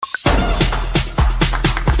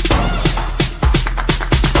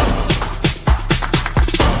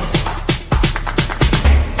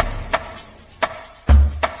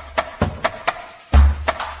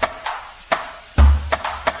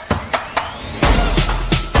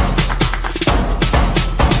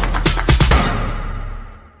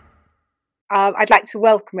I'd like to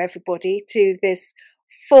welcome everybody to this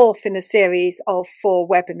fourth in a series of 4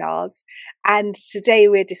 webinars. And today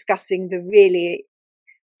we're discussing the really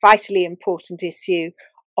vitally important issue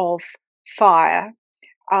of fire.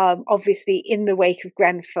 Obviously, in the wake of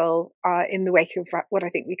Grenfell, in the wake of what I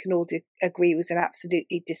think we can all agree was an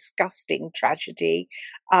absolutely disgusting tragedy,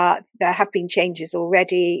 there have been changes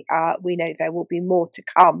already. We know there will be more to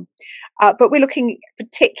come. But we're looking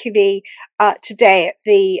particularly today at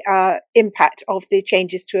the impact of the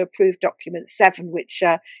changes to Approved Document 7, which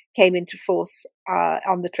came into force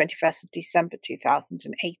on the 21st of December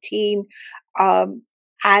 2018.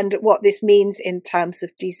 And what this means in terms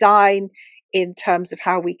of design, in terms of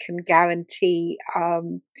how we can guarantee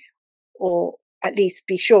or at least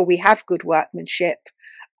be sure we have good workmanship,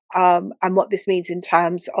 and what this means in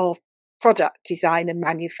terms of product design and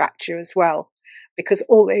manufacture as well, because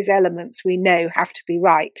all those elements we know have to be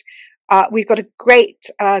right. We've got a great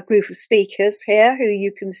group of speakers here who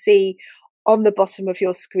you can see on the bottom of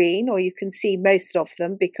your screen, or you can see most of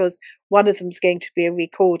them because one of them is going to be a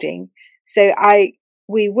recording. So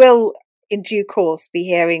we will in due course be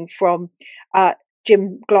hearing from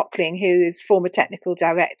Jim Glockling, who is former technical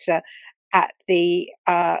director at the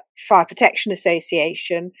Fire Protection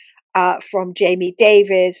Association, from Jamie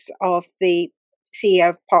Davies, of the CEO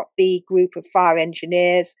of Part B Group of Fire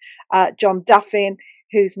Engineers, John Duffin,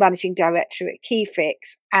 who's managing director at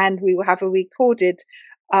Keyfix, and we will have a recorded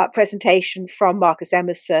presentation from Marcus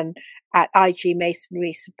Emmerson at IG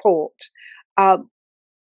Masonry Support.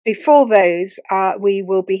 Before those, we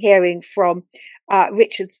will be hearing from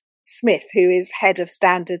Richard Smith, who is Head of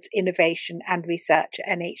Standards, Innovation and Research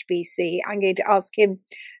at NHBC. I'm going to ask him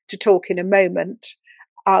to talk in a moment.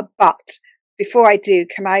 But before I do,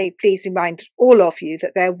 can I please remind all of you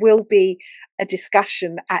that there will be a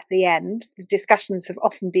discussion at the end. The discussions have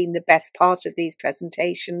often been the best part of these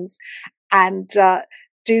presentations. And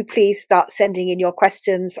do please start sending in your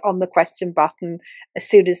questions on the question button as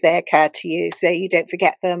soon as they occur to you, so you don't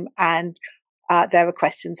forget them, and there are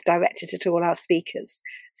questions directed at all our speakers.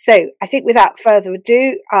 So I think without further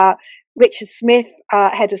ado, Richard Smith,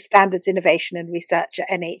 Head of Standards, Innovation and Research at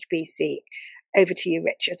NHBC. Over to you,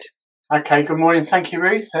 Richard. Okay, good morning. Thank you,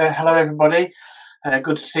 Ruth. Hello, everybody.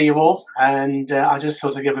 Good to see you all. And I just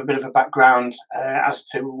thought I'd give a bit of a background as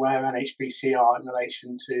to where NHBC are in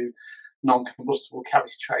relation to non-combustible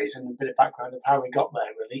cavity trays, and a bit of background of how we got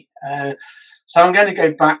there, really. So I'm going to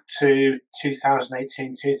go back to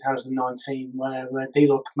 2018, 2019, where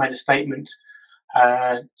DLUC made a statement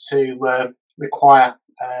to require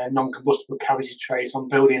non-combustible cavity trays on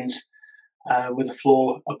buildings with a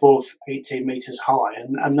floor above 18 metres high,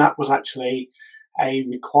 and that was actually a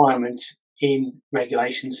requirement in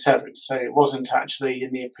Regulation 7. So it wasn't actually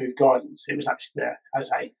in the approved guidance; it was actually there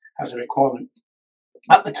as a requirement.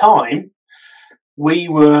 At the time, we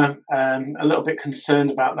were a little bit concerned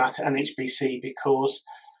about that at NHBC, because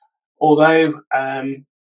although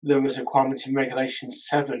there was a requirement in Regulation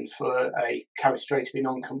 7 for a cavity tray to be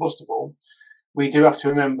non-combustible, we do have to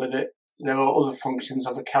remember that there are other functions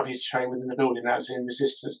of a cavity tray within the building, as in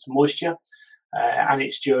resistance to moisture and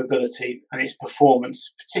its durability and its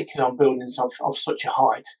performance, particularly on buildings of such a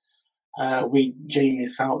height. We genuinely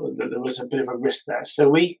felt that there was a bit of a risk there. So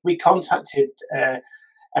we contacted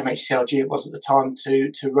MHCLG, it was at the time,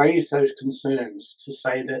 to raise those concerns, to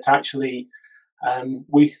say that actually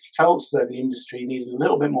we felt that the industry needed a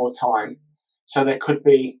little bit more time, so there could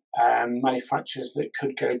be manufacturers that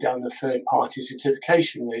could go down the third-party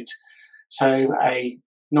certification route, so a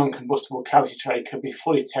non-combustible cavity tray could be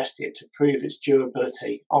fully tested to prove its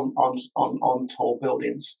durability on tall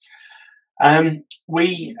buildings.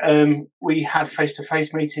 We had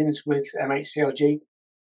face-to-face meetings with MHCLG,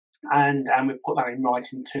 and we put that in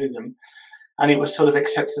writing to them, and it was sort of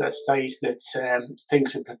accepted at that stage that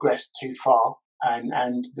things had progressed too far,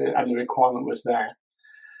 and the requirement was there.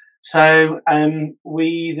 So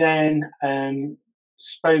we then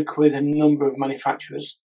spoke with a number of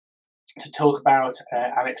manufacturers to talk about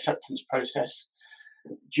an acceptance process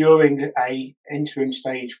during a interim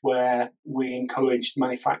stage where we encouraged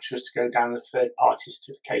manufacturers to go down the third-party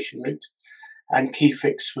certification route, and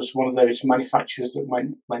Keyfix was one of those manufacturers that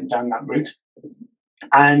went down that route.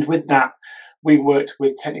 And with that, we worked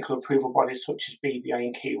with technical approval bodies such as BBA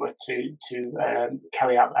and Kiwa to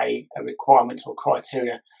carry out a requirement or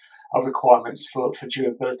criteria of requirements for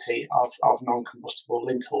durability of non-combustible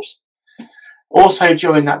lintels. Also,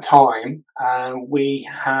 during that time, we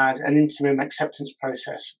had an interim acceptance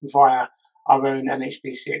process via our own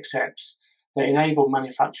NHBC Accepts that enabled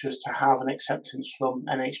manufacturers to have an acceptance from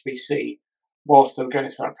NHBC whilst they were going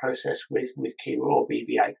through that process with Kiwa or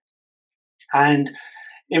BBA. And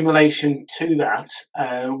in relation to that,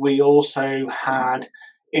 we also had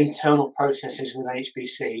internal processes with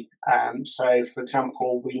HBC. So, for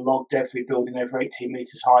example, we logged every building over 18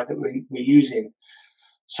 metres high that we're using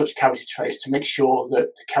such cavity trays to make sure that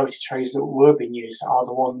the cavity trays that were being used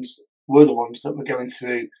were the ones that were going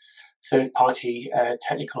through third-party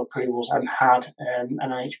technical approvals and had an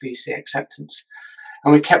NHBC acceptance.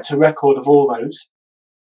 And we kept a record of all those.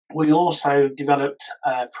 We also developed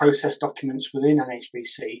process documents within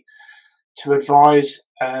NHBC to advise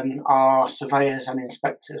our surveyors and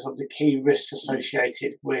inspectors of the key risks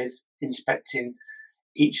associated with inspecting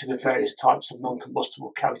each of the various types of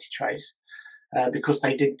non-combustible cavity trays, because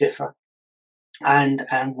they did differ, and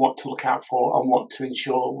what to look out for and what to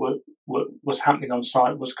ensure what was happening on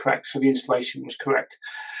site was correct, so the installation was correct.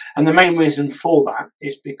 And the main reason for that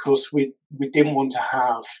is because we didn't want to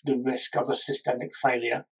have the risk of a systemic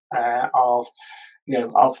failure of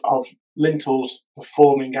lintels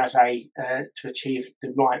performing as to achieve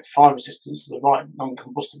the right fire resistance, the right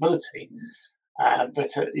non-combustibility,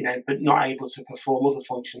 but not able to perform other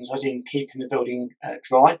functions, as in keeping the building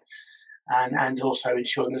dry, and also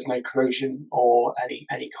ensuring there's no corrosion or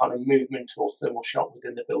any kind of movement or thermal shock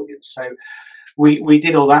within the building. So we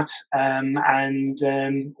did all that, and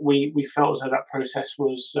we felt as though that process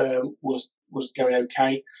was going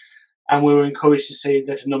okay. And we were encouraged to see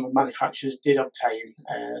that a number of manufacturers did obtain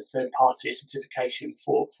third-party certification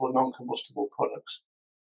for non-combustible products.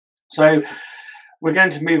 So we're going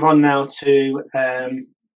to move on now to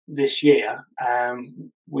this year.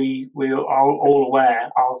 We are all aware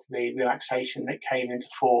of the relaxation that came into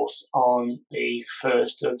force on the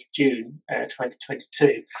 1st of June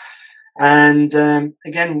 2022. And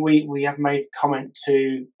again, we have made comment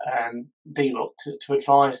to DLUC to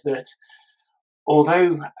advise that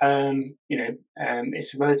although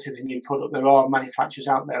it's a relatively new product, there are manufacturers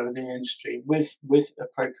out there within the industry with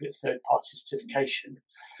appropriate third-party certification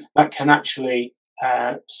that can actually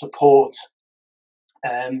support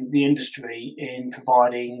the industry in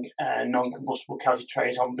providing non-combustible cavity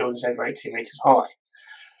trays on buildings over 18 metres high.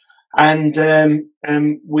 And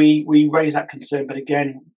we raised that concern, but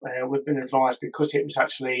again, we've been advised, because it was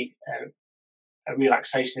actually a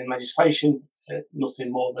relaxation in legislation,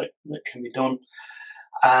 nothing more that can be done.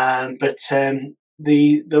 But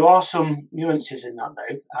there are some nuances in that,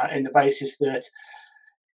 though, in the basis that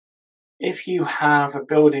if you have a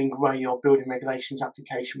building where your building regulations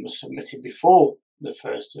application was submitted before the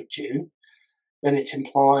 1st of June, then it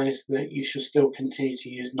implies that you should still continue to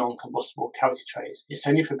use non-combustible cavity trays. It's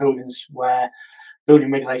only for buildings where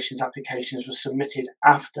building regulations applications were submitted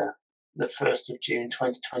after the 1st of June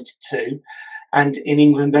 2022, and in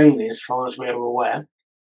England only, as far as we're aware,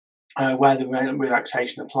 where the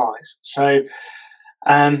relaxation applies. So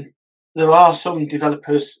there are some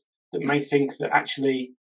developers that may think that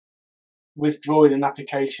actually withdrawing an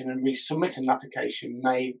application and resubmitting an application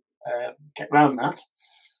may get around that,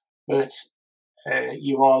 but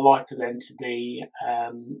you are likely then to be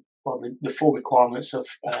the full requirements of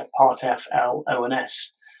Part F, L, O, and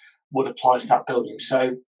S would apply to that building.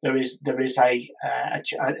 So there is a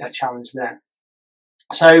challenge there.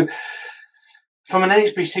 So from an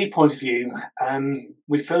NHBC point of view,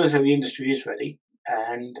 we feel as though the industry is ready,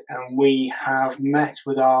 and we have met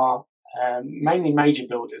with our mainly major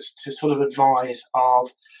builders to sort of advise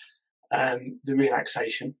of the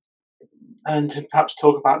relaxation, and to perhaps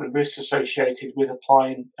talk about the risks associated with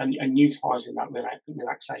applying and utilising that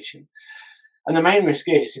relaxation. And the main risk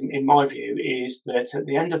is, in my view, is that at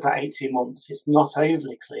the end of that 18 months, it's not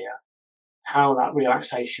overly clear how that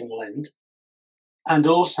relaxation will end. And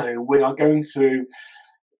also, we are going through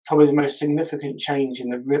probably the most significant change in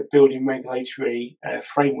the building regulatory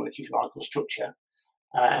framework, if you like, or structure,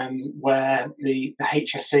 where the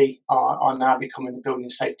HSE are now becoming the building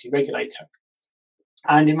safety regulator.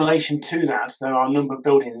 And in relation to that, there are a number of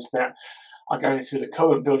buildings that are going through the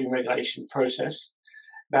current building regulation process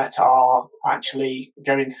that are actually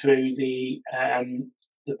going through the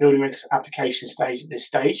building regs application stage at this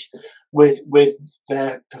stage with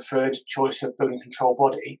their preferred choice of building control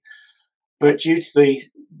body. But due to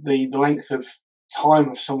the length of time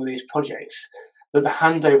of some of these projects, that the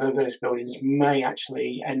handover of those buildings may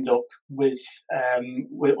actually end up with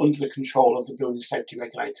under the control of the building safety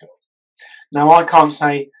regulator. Now, I can't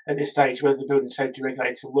say at this stage whether the building safety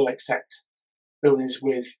regulator will accept buildings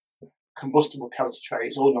with combustible cavity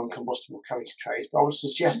trays or non-combustible cavity trays, but I would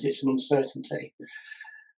suggest it's an uncertainty.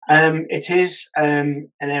 It is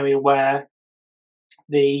an area where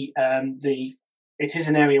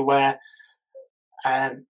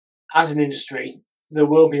as an industry, there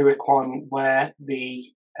will be a requirement where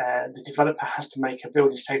the developer has to make a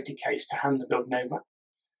building safety case to hand the building over.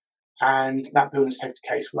 and that building safety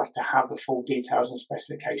case will have to have the full details and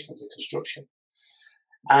specification of the construction.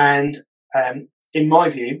 And in my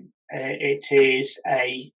view, it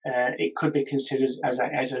could be considered as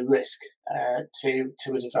a risk to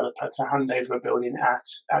a developer to hand over a building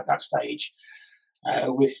at that stage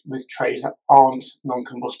with trays that aren't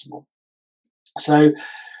non-combustible. So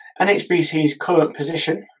NHBC's current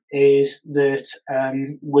position is that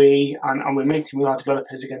we're meeting with our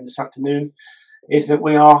developers again this afternoon, is that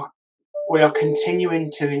we are continuing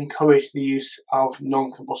to encourage the use of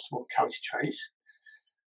non-combustible cavity trays.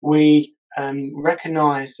 We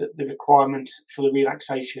recognise that the requirement for the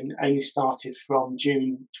relaxation only started from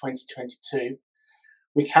June 2022.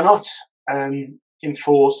 We cannot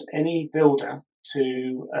enforce any builder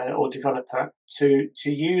or developer to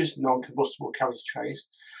use non-combustible cavity trays,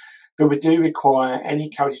 but we do require any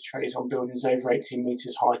cavity trays on buildings over 18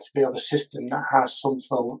 metres high to be of a system that has some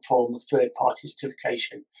form of third-party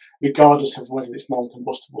certification, regardless of whether it's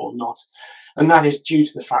non-combustible or not. And that is due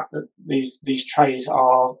to the fact that these trays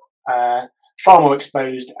are far more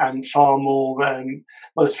exposed and far more,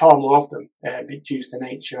 there's far more of them due to the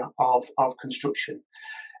nature of construction.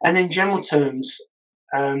 And in general terms,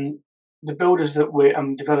 the builders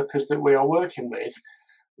developers that we are working with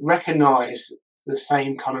recognise the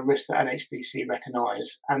same kind of risk that NHBC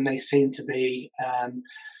recognise, and they seem to be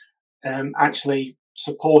actually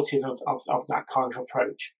supportive of that kind of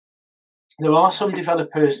approach. There are some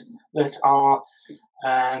developers that are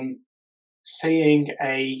seeing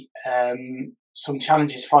some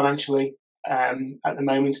challenges financially at the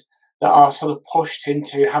moment that are sort of pushed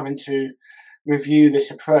into having to review this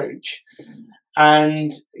approach,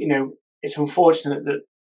 and it's unfortunate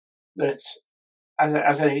that as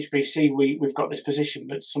an NHBC we've got this position,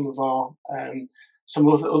 but some of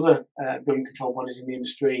the other building control bodies in the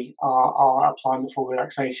industry are applying the full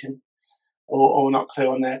relaxation or not clear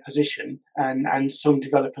on their position, and some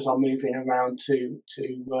developers are moving around to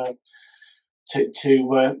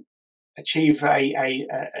achieve a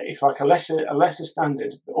lesser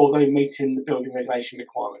standard, although meeting the building regulation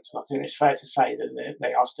requirements. And I think it's fair to say that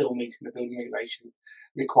they are still meeting the building regulation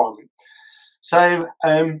requirement. So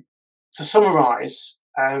to summarise,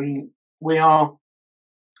 we are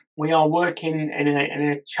working in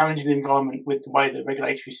a challenging environment with the way the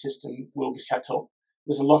regulatory system will be set up.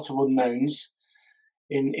 There's a lot of unknowns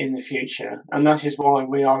in the future, and that is why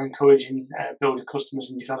we are encouraging builder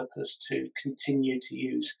customers and developers to continue to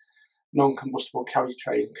use non-combustible cavity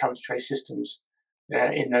trays and cavity tray systems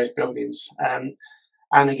in those buildings.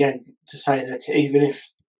 And again, to say that even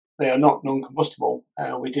if they are not non-combustible,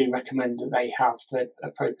 we do recommend that they have the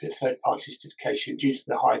appropriate third-party certification due to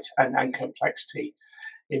the height and complexity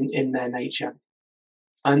in their nature.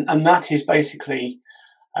 And that is basically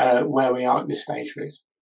where we are at this stage, Ruth.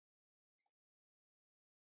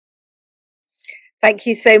 Thank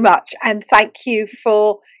you so much, and thank you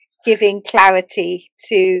for giving clarity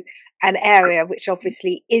to an area which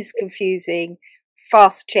obviously is confusing,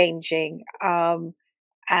 fast changing, and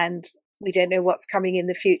we don't know what's coming in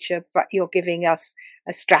the future, but you're giving us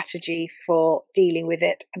a strategy for dealing with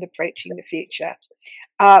it and approaching the future.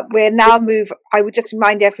 I would just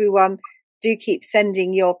remind everyone, do keep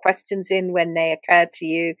sending your questions in when they occur to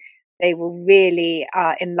you. They will really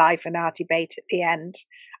enliven our debate at the end.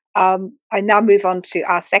 I now move on to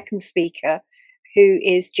our second speaker, who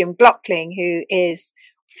is Jim Glockling, who is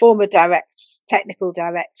former technical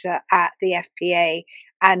director at the FPA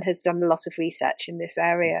and has done a lot of research in this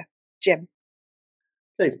area. Jim.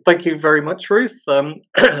 Okay, thank you very much, Ruth.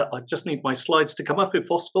 I just need my slides to come up if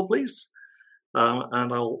possible, please,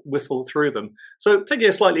 and I'll whistle through them. So taking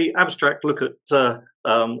a slightly abstract look at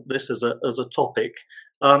this as a topic,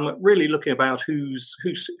 really looking about who's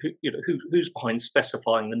behind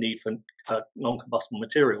specifying the need for non-combustible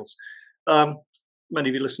materials. Many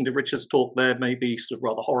of you listening to Richard's talk there may be sort of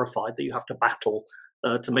rather horrified that you have to battle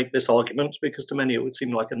to make this argument, because to many it would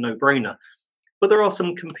seem like a no-brainer. But there are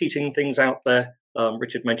some competing things out there.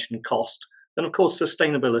 Richard mentioned cost, and of course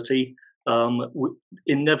sustainability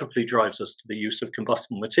inevitably drives us to the use of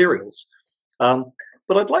combustible materials.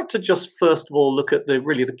 But I'd like to just first of all look at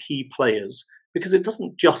the key players, because it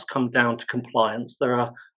doesn't just come down to compliance. There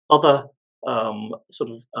are other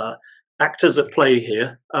actors at play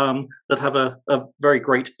here that have a very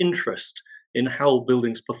great interest in how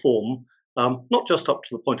buildings perform, not just up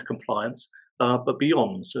to the point of compliance, but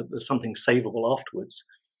beyond, so there's something savable afterwards.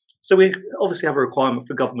 So we obviously have a requirement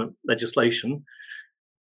for government legislation,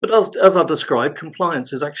 but as I described,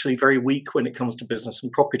 compliance is actually very weak when it comes to business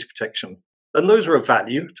and property protection. And those are of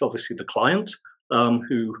value to obviously the client,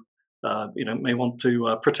 who may want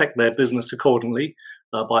to protect their business accordingly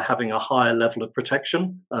by having a higher level of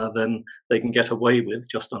protection than they can get away with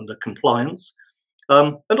just under compliance.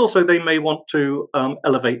 And also they may want to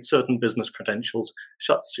elevate certain business credentials,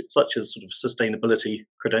 such as sort of sustainability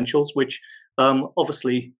credentials, which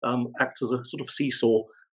obviously act as a sort of seesaw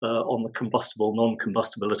on the combustible,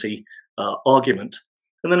 non-combustibility argument.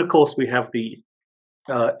 And then, of course, we have the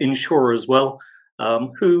insurer as well,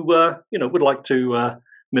 who would like to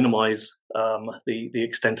minimise the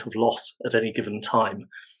extent of loss at any given time,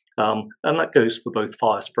 and that goes for both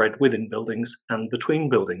fire spread within buildings and between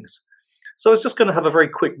buildings. So I was just going to have a very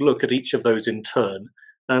quick look at each of those in turn,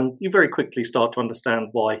 and you very quickly start to understand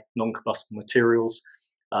why non-combustible materials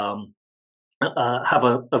have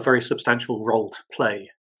a very substantial role to play.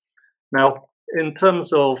 Now, in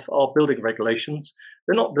terms of our building regulations,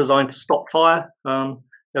 they're not designed to stop fire.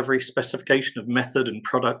 Every specification of method and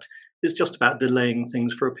product is just about delaying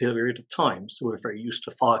things for a period of time. So we're very used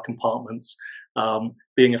to fire compartments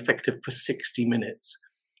being effective for 60 minutes.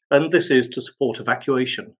 And this is to support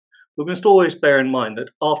evacuation. We must always bear in mind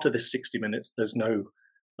that after this 60 minutes, there's no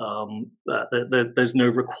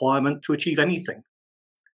requirement to achieve anything.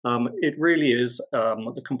 It really is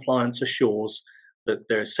the compliance assures that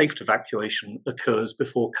their safe evacuation occurs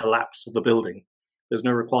before collapse of the building. There's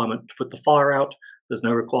no requirement to put the fire out. There's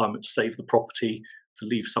no requirement to save the property, to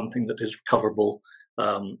leave something that is recoverable.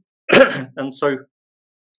 And so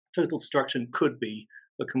total destruction could be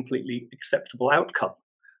a completely acceptable outcome.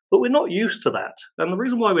 But we're not used to that. And the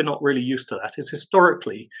reason why we're not really used to that is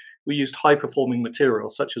historically, we used high-performing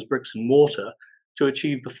materials such as bricks and mortar to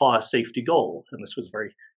achieve the fire safety goal. And this was a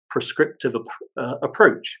very prescriptive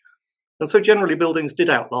approach. And so generally buildings did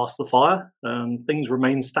outlast the fire, and things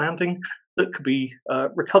remained standing that could be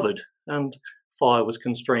recovered, and fire was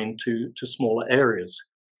constrained to smaller areas.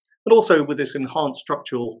 But also with this enhanced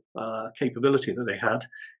structural capability that they had,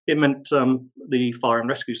 it meant the fire and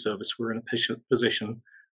rescue service were in a position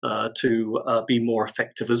to be more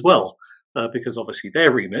effective as well, because obviously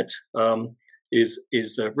their remit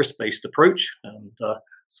is a risk-based approach, and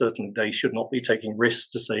certainly they should not be taking risks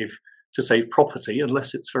to save property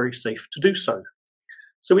unless it's very safe to do so.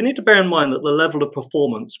 So we need to bear in mind that the level of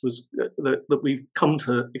performance was that we've come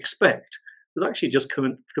to expect was actually just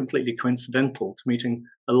completely coincidental to meeting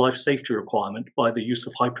a life safety requirement by the use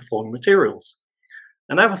of high-performing materials.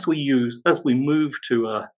 And as we move to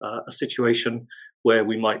a situation where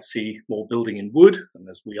we might see more building in wood, and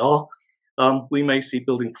as we are, we may see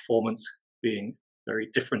building performance being very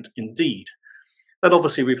different indeed. And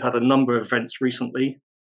obviously we've had a number of events recently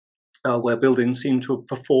where buildings seem to have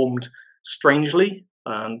performed strangely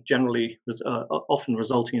and generally often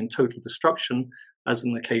resulting in total destruction, as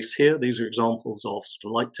in the case here. These are examples of sort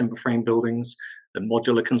of light timber frame buildings and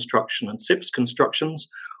modular construction and SIPS constructions,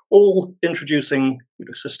 all introducing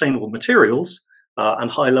sustainable materials and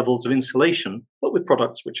high levels of insulation, but with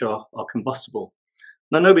products which are combustible.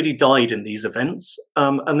 Now, nobody died in these events,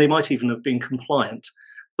 and they might even have been compliant,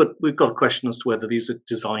 but we've got a question as to whether these are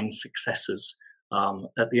design successes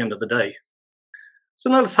at the end of the day. So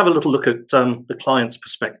now let's have a little look at the client's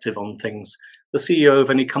perspective on things. The CEO of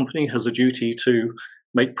any company has a duty to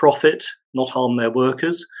make profit, not harm their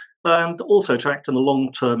workers, and also to act in the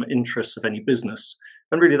long-term interests of any business.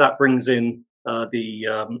 And really that brings in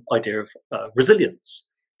the idea of resilience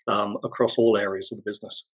across all areas of the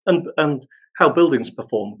business. And how buildings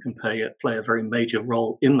perform can play a very major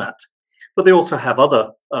role in that. But they also have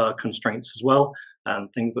other constraints as well,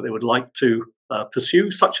 and things that they would like to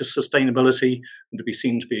pursue, such as sustainability and to be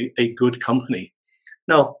seen to be a good company.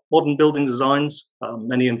 Now, modern building designs,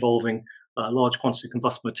 many involving large quantity of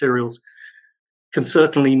combustible materials, can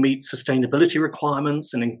certainly meet sustainability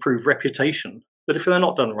requirements and improve reputation. But if they're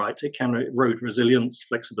not done right, it can erode resilience,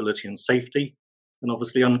 flexibility, and safety. And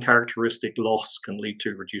obviously, uncharacteristic loss can lead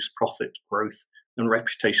to reduced profit, growth, and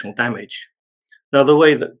reputational damage. Now, the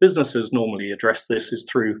way that businesses normally address this is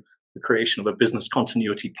through the creation of a business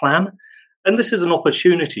continuity plan. And this is an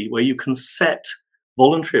opportunity where you can set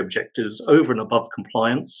voluntary objectives over and above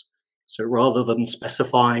compliance. So rather than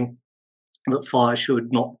specifying that fire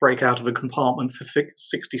should not break out of a compartment for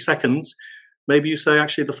 60 seconds, maybe you say,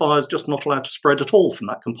 actually, the fire is just not allowed to spread at all from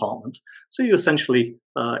that compartment. So you essentially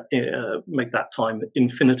make that time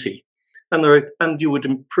infinity. And you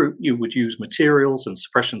would use materials and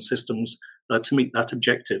suppression systems to meet that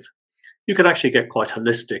objective. You could actually get quite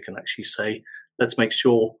holistic and actually say, let's make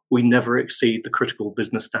sure we never exceed the critical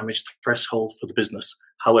business damage threshold for the business,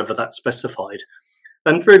 however that's specified.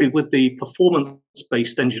 And really, with the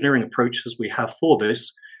performance-based engineering approaches we have for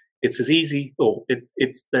this, it's as easy, or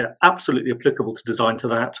they're absolutely applicable to design to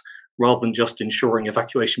that, rather than just ensuring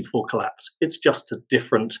evacuation before collapse. It's just a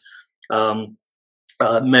different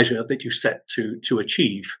measure that you set to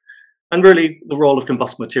achieve. And really, the role of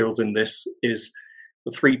combustible materials in this is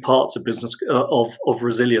the three parts of business of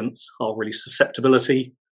resilience are really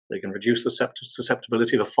susceptibility. They can reduce the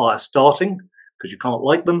susceptibility of a fire starting because you can't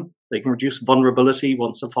light them. They can reduce vulnerability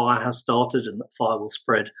once a fire has started, and that fire will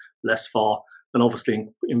spread less far, and obviously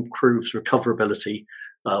improves recoverability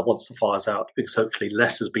once the fire's out, because hopefully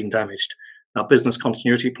less has been damaged. Now, business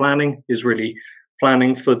continuity planning is really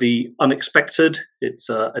planning for the unexpected. It's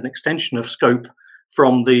an extension of scope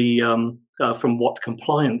from what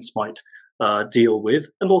compliance might deal with,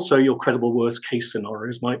 and also your credible worst case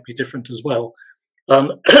scenarios might be different as well.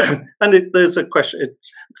 There's a question: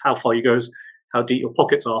 it's how far you goes, how deep your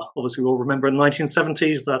pockets are. Obviously, we'll remember in the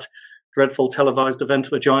 1970s that dreadful televised event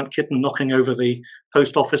of a giant kitten knocking over the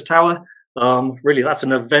post office tower. Really, that's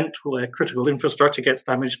an event where critical infrastructure gets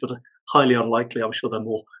damaged, but highly unlikely. I'm sure there are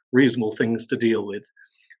more reasonable things to deal with.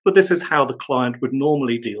 But this is how the client would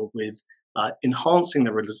normally deal with enhancing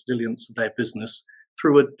the resilience of their business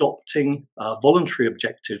through adopting voluntary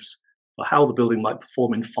objectives for how the building might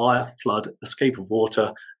perform in fire, flood, escape of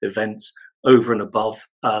water events over and above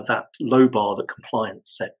that low bar that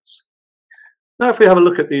compliance sets. Now, if we have a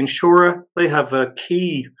look at the insurer, they have a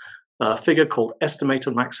key figure called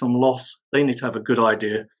estimated maximum loss. They need to have a good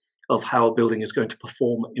idea of how a building is going to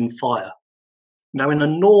perform in fire. Now, in a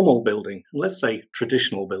normal building, let's say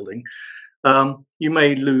traditional building, you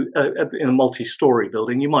may lose, in a multi-story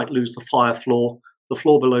building, you might lose the fire floor, the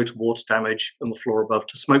floor below to water damage, and the floor above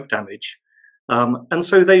to smoke damage. And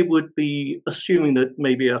so they would be assuming that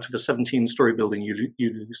maybe out of a 17-story building, you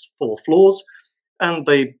lose 4 floors, and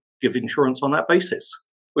they give insurance on that basis,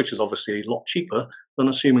 which is obviously a lot cheaper than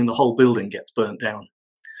assuming the whole building gets burnt down.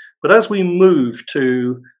 But as we move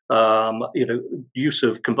to use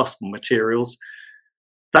of combustible materials,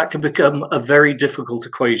 that can become a very difficult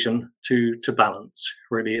equation to balance.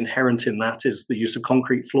 Really inherent in that is the use of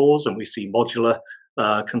concrete floors, and we see modular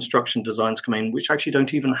construction designs come in which actually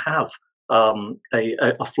don't even have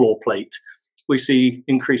a floor plate. We see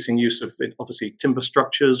increasing use of, obviously, timber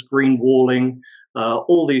structures, green walling,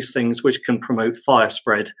 all these things which can promote fire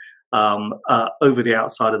spread over the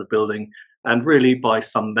outside of the building, and really by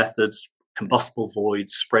some methods, combustible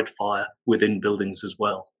voids spread fire within buildings as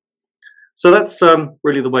well. So that's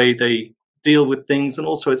really the way they deal with things. And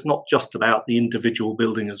also, it's not just about the individual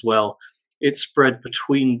building as well. It's spread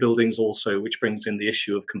between buildings also, which brings in the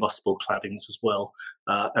issue of combustible claddings as well,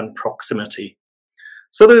 and proximity.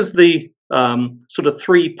 So there's the sort of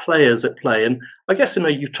 3 players at play. And I guess in a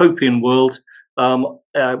utopian world,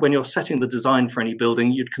 when you're setting the design for any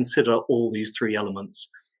building, you'd consider all these 3 elements: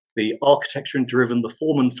 the architecture-driven, the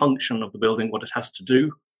form and function of the building, what it has to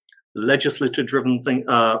do; legislature-driven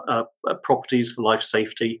properties for life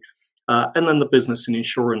safety, and then the business and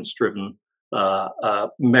insurance-driven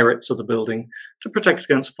merits of the building to protect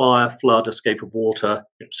against fire, flood, escape of water,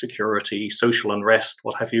 security, social unrest,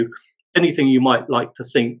 what have you. Anything you might like to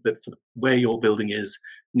think that for where your building is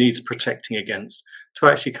needs protecting against, to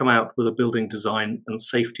actually come out with a building design and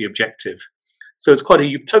safety objective. So it's quite a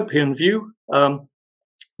utopian view,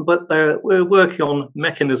 but we're working on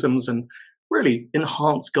mechanisms and really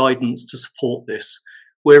enhanced guidance to support this,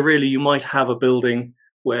 where really you might have a building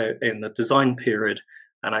where in the design period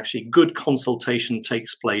and actually good consultation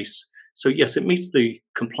takes place. So yes, it meets the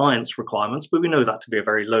compliance requirements, but we know that to be a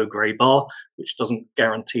very low grey bar, which doesn't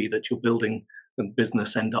guarantee that your building and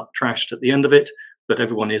business end up trashed at the end of it, but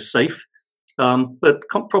everyone is safe. But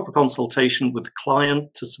proper consultation with the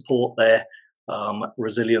client to support their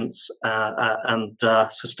resilience and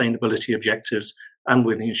sustainability objectives, and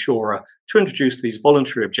with the insurer to introduce these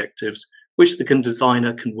voluntary objectives, which the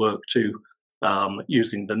designer can work to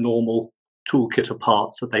using the normal toolkit of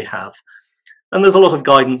parts that they have. And there's a lot of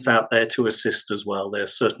guidance out there to assist as well.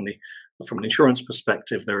 There's certainly, from an insurance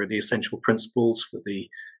perspective, there are the essential principles for the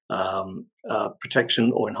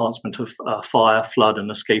protection or enhancement of fire, flood, and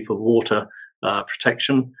escape of water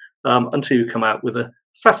protection, until you come out with a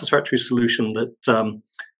satisfactory solution that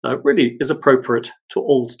really is appropriate to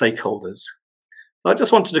all stakeholders. I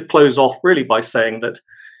just wanted to close off really by saying that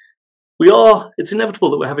it's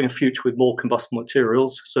inevitable that we're having a future with more combustible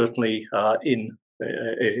materials, certainly in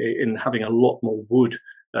having a lot more wood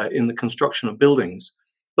in the construction of buildings.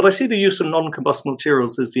 But I see the use of non-combustible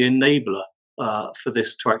materials as the enabler for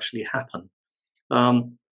this to actually happen.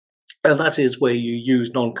 And that is where you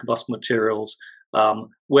use non-combustible materials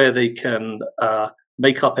where they can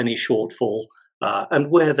make up any shortfall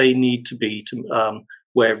and where they need to be,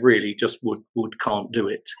 where really just wood can't do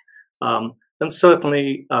it. And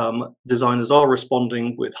certainly designers are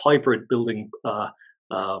responding with hybrid building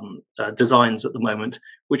designs at the moment,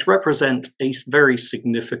 which represent a very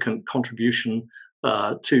significant contribution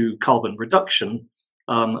to carbon reduction,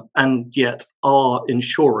 and yet are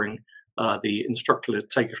ensuring the structural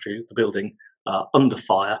integrity of the building under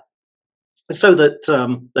fire, so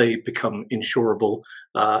that they become insurable,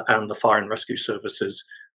 and the fire and rescue services,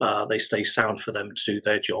 they stay sound for them to do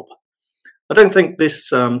their job. I don't think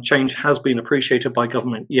this change has been appreciated by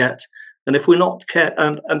government yet. And if we're not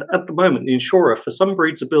and at the moment, the insurer for some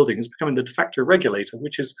breeds of building is becoming the de facto regulator,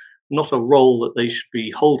 which is not a role that they should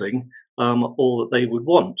be holding or that they would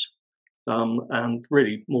want. And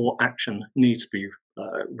really more action needs to be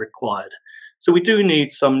required. So we do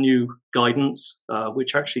need some new guidance,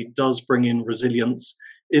 which actually does bring in resilience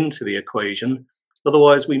into the equation.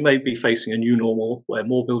 Otherwise, we may be facing a new normal where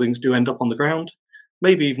more buildings do end up on the ground,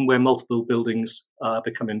 maybe even where multiple buildings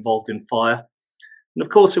become involved in fire. And of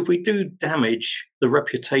course, if we do damage the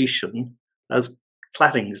reputation, as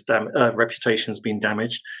cladding's reputation has been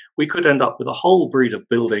damaged, we could end up with a whole breed of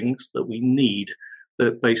buildings that we need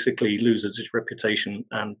that basically loses its reputation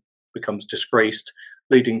and becomes disgraced,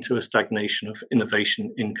 leading to a stagnation of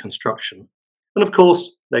innovation in construction. And of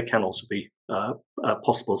course, there can also be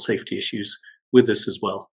possible safety issues with this as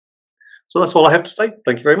well. So that's all I have to say.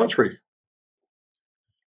 Thank you very much, Ruth.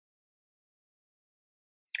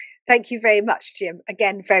 Thank you very much, Jim.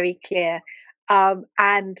 Again, very clear,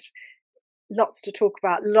 and lots to talk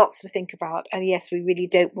about, lots to think about. And yes, we really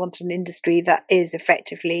don't want an industry that is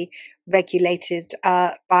effectively regulated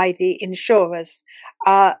by the insurers.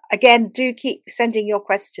 Again, do keep sending your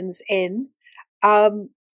questions in.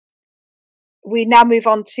 We now move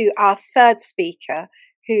on to our third speaker,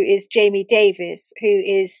 who is Jamie Davies, who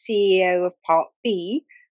is CEO of Part B,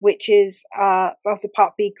 which is of the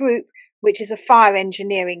Part B Group, which is a fire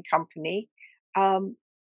engineering company. And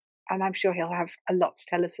I'm sure he'll have a lot to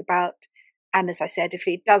tell us about. And as I said, if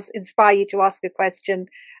it does inspire you to ask a question,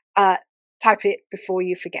 type it before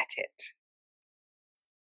you forget it.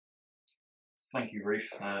 Thank you, Ruth.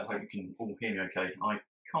 I hope you can all hear me okay. I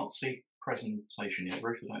can't see presentation yet,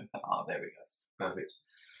 Ruth. I don't know if that, there we go. Perfect.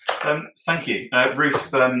 Thank you.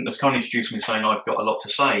 Ruth has kindly introduced me saying I've got a lot to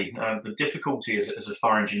say. The difficulty as a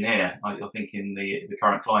fire engineer, I think in the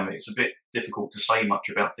current climate, it's a bit difficult to say much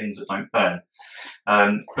about things that don't burn.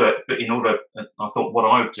 But in order, I thought what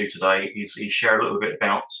I would do today is share a little bit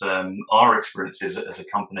about our experiences as a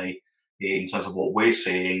company in terms of what we're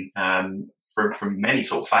seeing from many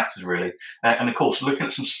sort of factors, really. And of course, looking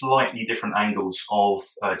at some slightly different angles of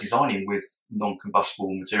designing with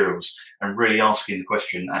non-combustible materials and really asking the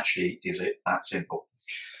question, actually, is it that simple?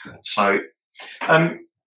 So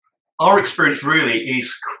our experience really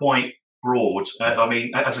is quite broad. I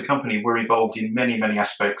mean, as a company, we're involved in many, many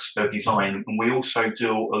aspects of design, and we also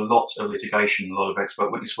do a lot of litigation, a lot of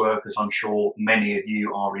expert witness work, as I'm sure many of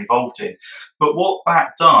you are involved in. But what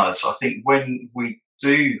that does, I think, when we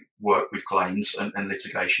do work with claims and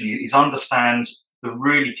litigation, is understand the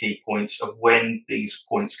really key points of when these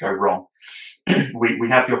points go wrong. We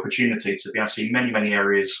have the opportunity to be able to see many, many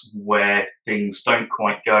areas where things don't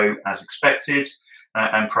quite go as expected,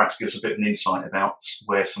 and perhaps gives a bit of an insight about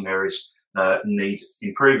where some areas need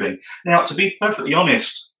improving. Now, to be perfectly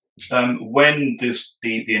honest, when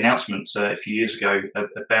the announcement a few years ago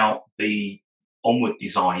about the onward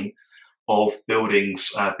design of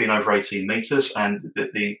buildings being over 18 metres and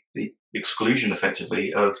the exclusion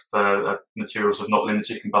effectively of materials of not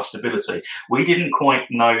limited combustibility, we didn't quite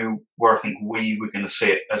know where I think we were going to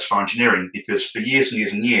sit as fire engineering, because for years and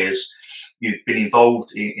years and years you've been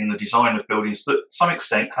involved in the design of buildings that, to some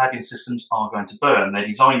extent, cladding systems are going to burn. They're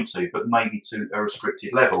designed to, but maybe to a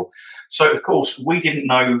restricted level. So, of course, we didn't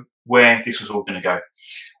know where this was all going to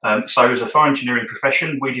go. So as a fire engineering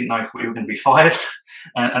profession, we didn't know if we were going to be fired,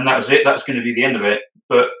 and that was it. That was going to be the end of it.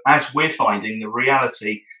 But as we're finding, the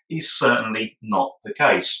reality is certainly not the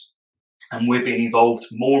case. And we're being involved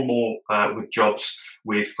more and more with jobs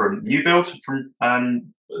from new build, from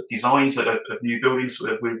designs of new buildings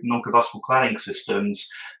with non-combustible cladding systems,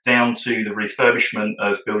 down to the refurbishment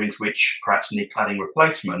of buildings which perhaps need cladding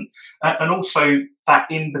replacement, and also that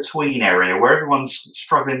in-between area where everyone's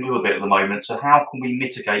struggling a little bit at the moment. So how can we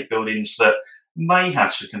mitigate buildings that may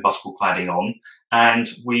have some combustible cladding on, and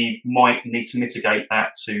we might need to mitigate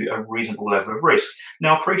that to a reasonable level of risk?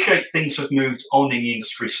 Now, I appreciate things have moved on in the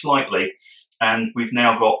industry slightly, and we've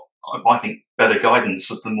now got, I think, better guidance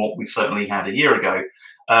than what we certainly had a year ago.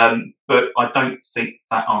 But I don't think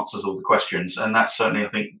that answers all the questions, and that's certainly, I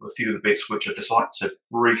think, a few of the bits which I'd just like to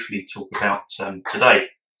briefly talk about today.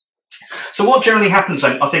 So what generally happens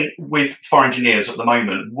then, I think, with fire engineers at the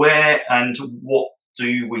moment, where and what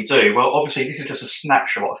do we do? Well, obviously, this is just a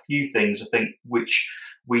snapshot, a few things, I think, which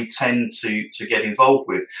we tend to get involved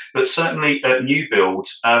with. But certainly at new build,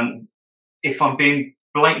 if I'm being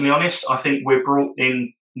blatantly honest, I think we're brought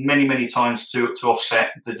in many times to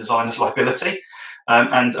offset the designer's liability.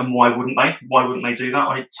 And why wouldn't they? Why wouldn't they do that?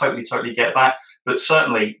 I totally get that. But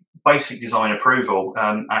certainly, basic design approval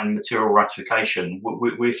and material ratification,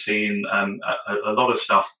 we're seeing a lot of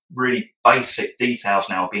stuff, really basic details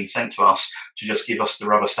now being sent to us to just give us the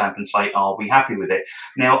rubber stamp and say, are we happy with it?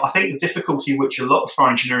 Now, I think the difficulty which a lot of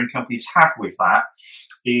fire engineering companies have with that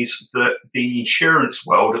is that the insurance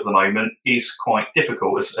world at the moment is quite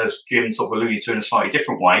difficult, as Jim sort of alluded to in a slightly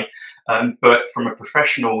different way. But from a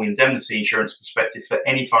professional indemnity insurance perspective, for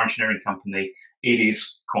any fire engineering company, it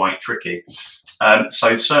is quite tricky.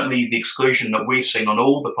 So certainly the exclusion that we've seen on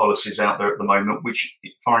all the policies out there at the moment, which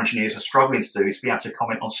fire engineers are struggling to do, is be able to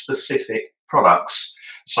comment on specific products.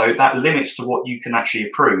 So that limits to what you can actually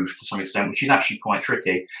approve to some extent, which is actually quite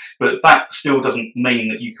tricky. But that still doesn't mean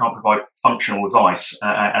that you can't provide functional advice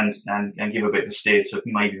and give a bit of a steer to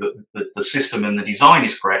maybe the system and the design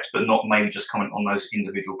is correct, but not maybe just comment on those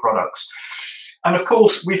individual products. And of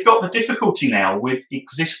course, we've got the difficulty now with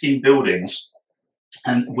existing buildings.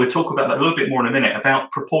 And we'll talk about that a little bit more in a minute,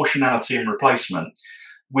 about proportionality and replacement.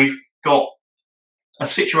 We've got a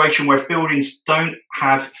situation where if buildings don't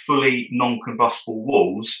have fully non-combustible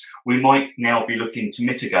walls, we might now be looking to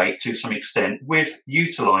mitigate to some extent with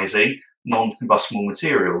utilising non-combustible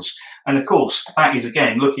materials. And of course, that is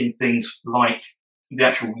again looking things like the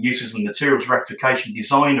actual uses and materials rectification,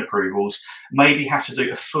 design approvals, maybe have to do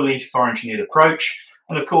a fully fire engineered approach.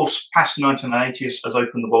 And of course, past the 1980s has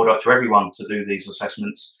opened the world up to everyone to do these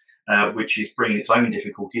assessments, which is bringing its own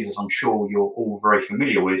difficulties, as I'm sure you're all very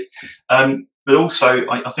familiar with. But also,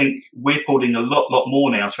 I think we're putting a lot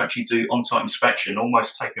more now to actually do on-site inspection,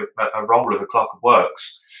 almost take a role of a clerk of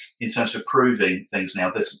works in terms of proving things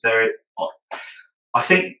now. I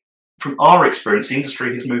think from our experience, the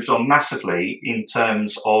industry has moved on massively in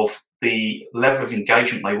terms of the level of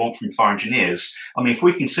engagement they want from fire engineers. I mean, if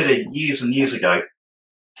we consider years and years ago,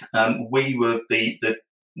 we were the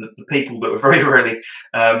people that were very rarely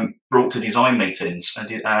brought to design meetings,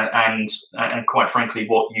 and quite frankly,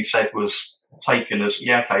 what you said was taken as,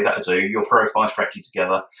 yeah, okay, that'll do. You'll throw a fire strategy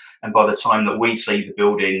together, and by the time that we see the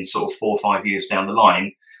building sort of 4 or 5 years down the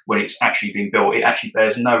line, when it's actually been built, it actually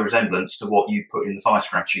bears no resemblance to what you put in the fire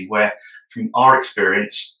strategy. Where, from our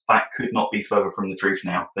experience, that could not be further from the truth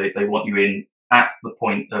now. They want you in at the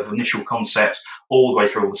point of initial concept, all the way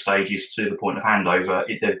through all the stages to the point of handover.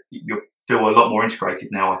 You feel a lot more integrated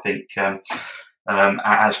now, I think,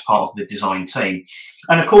 as part of the design team.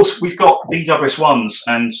 And of course, we've got the EWS1s,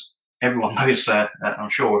 and everyone knows, I'm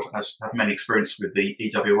sure, has had many experience with the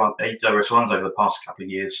EWS1s over the past couple of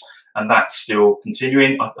years, and that's still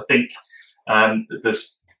continuing. I think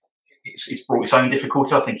it's brought its own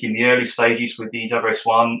difficulty. I think in the early stages with the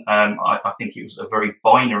EWS1, I think it was a very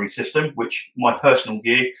binary system, which my personal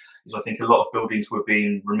view is I think a lot of buildings were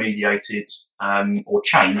being remediated or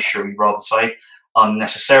changed, shall we rather say,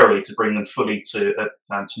 unnecessarily to bring them fully to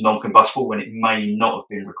non-combustible when it may not have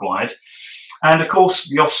been required. And of course,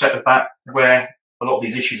 the offset of that, where a lot of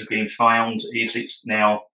these issues are being found, is it's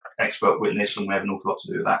now expert witness, and we have an awful lot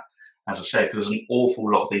to do with that, as I said, because there's an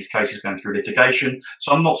awful lot of these cases going through litigation.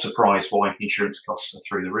 So I'm not surprised why insurance costs are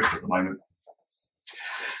through the roof at the moment.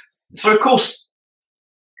 So, of course,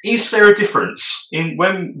 is there a difference in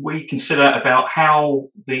when we consider about how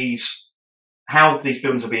these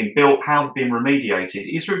buildings are being built, how they're being remediated?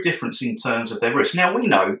 Is there a difference in terms of their risk? Now, we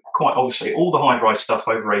know, quite obviously, all the high-rise stuff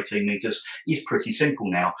over 18 metres is pretty simple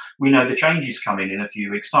now. We know the changes coming in a few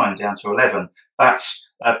weeks' time, down to 11. That's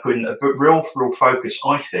putting a real focus,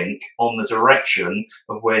 I think, on the direction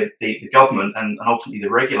of where the government and ultimately the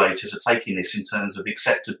regulators are taking this in terms of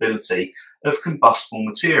acceptability of combustible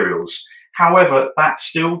materials. However, that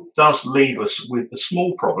still does leave us with a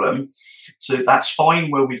small problem. So that's fine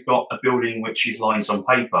where we've got a building which is lines on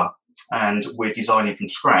paper and we're designing from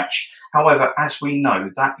scratch. However, as we know,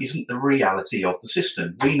 that isn't the reality of the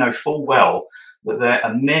system. We know full well that there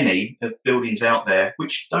are many buildings out there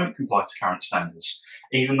which don't comply to current standards,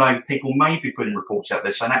 even though people may be putting reports out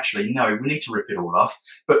there saying, actually, no, we need to rip it all off.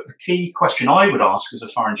 But the key question I would ask as a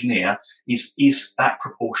fire engineer is that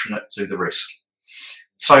proportionate to the risk?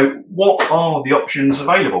 So what are the options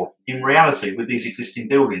available in reality with these existing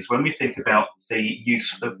buildings when we think about the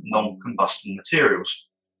use of non-combustible materials?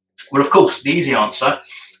 Well, of course, the easy answer,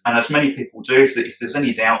 and as many people do, if there's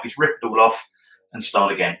any doubt, is rip it all off and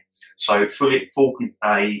start again. So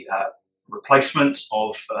replacement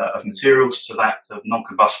of materials to that of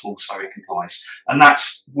non-combustible, so it complies. And that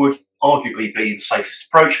would arguably be the safest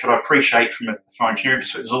approach, but I appreciate from a fire engineering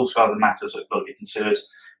perspective, there's also other matters that have got to be considered,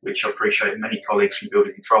 which I appreciate many colleagues from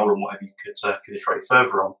building control and whatever you could iterate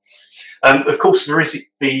further on. Of course, there is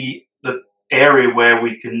the area where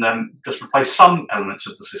we can just replace some elements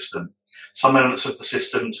of the system. Some elements of the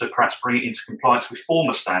system to perhaps bring it into compliance with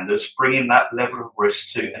former standards, bringing that level of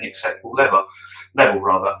risk to an acceptable level.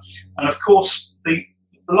 And of course, the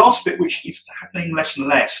last bit, which is happening less and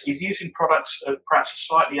less, is using products of perhaps a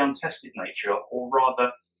slightly untested nature, or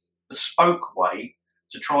rather bespoke way,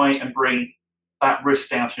 to try and bring that risk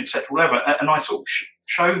down to an acceptable level. And I sort of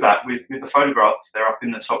show that with the photograph there up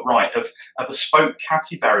in the top right of a bespoke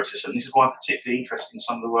cavity barrier system. This is why I'm particularly interested in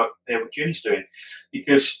some of the work there what Jim's doing,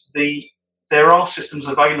 because there are systems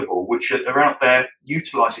available which are out there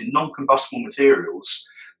utilising non-combustible materials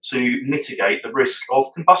to mitigate the risk of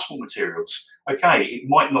combustible materials. Okay, it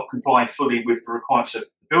might not comply fully with the requirements of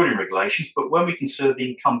the building regulations, but when we consider the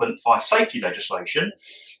incumbent fire safety legislation,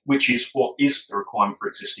 which is what is the requirement for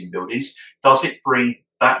existing buildings, does it bring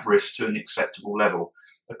that risk to an acceptable level?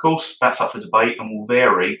 Of course, that's up for debate and will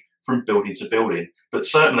vary from building to building. But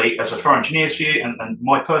certainly, as a fire engineer's view, and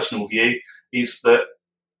my personal view, is that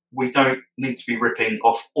we don't need to be ripping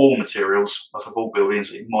off all materials off of all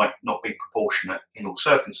buildings. It might not be proportionate in all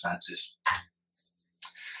circumstances.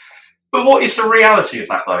 But what is the reality of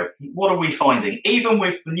that, though? What are we finding? Even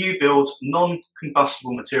with the new build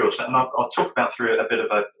non-combustible materials, and I'll talk about through a bit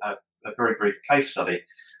of a very brief case study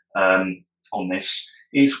on this,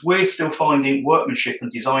 is we're still finding workmanship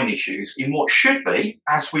and design issues in what should be,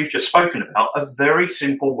 as we've just spoken about, a very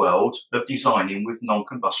simple world of designing with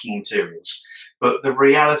non-combustible materials. But the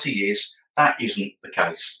reality is that isn't the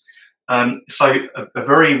case. So a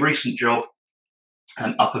very recent job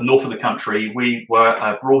up in north of the country, we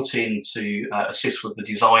were brought in to assist with the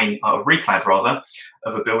design, reclad rather,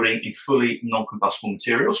 of a building in fully non-combustible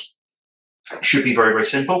materials. It should be very, very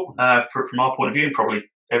simple from our point of view, and probably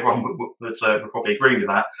everyone would probably agree with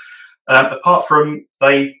that. Apart from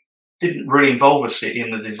they didn't really involve us in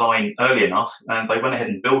the design early enough, and they went ahead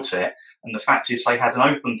and built it. And the fact is they had an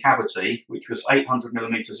open cavity, which was 800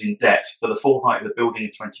 millimetres in depth for the full height of the building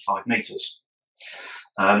of 25 metres.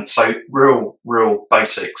 So real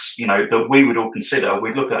basics, that we would all consider.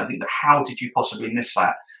 We'd look at it and think, how did you possibly miss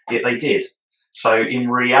that? Yet they did. So in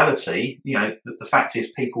reality, the fact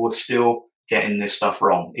is people were still getting this stuff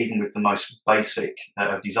wrong, even with the most basic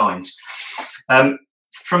of designs.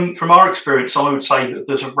 From our experience, I would say that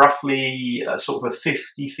there's a roughly sort of a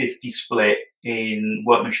 50-50 split in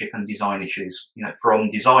workmanship and design issues,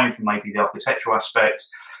 from design, from maybe the architectural aspect,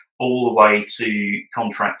 all the way to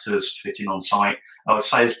contractors fitting on site. I would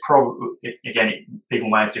say it's probably, again, people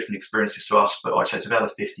may have different experiences to us, but I'd say it's about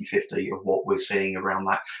a 50-50 of what we're seeing around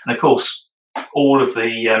that. And of course, all of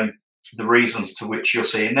the reasons to which you're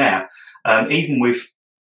seeing there, even with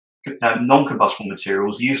non-combustible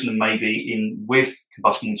materials, using them maybe with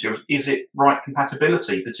combustible materials, is it right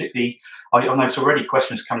compatibility? Particularly, I know there's already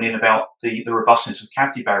questions coming in about the robustness of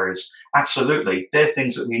cavity barriers. Absolutely, they're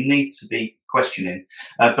things that we need to be questioning.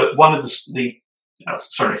 But one of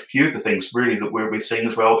a few of the things really that we're seeing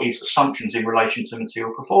as well is assumptions in relation to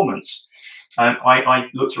material performance. I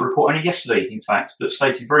looked at a report only yesterday, in fact, that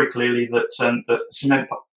stated very clearly that cement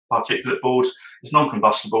particulate board is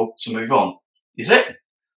non-combustible, so move on. Is it?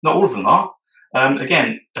 Not all of them are.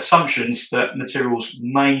 Again, assumptions that materials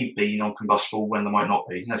may be non-combustible when they might not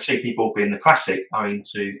be. CP board being the classic owing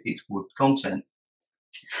to its wood content.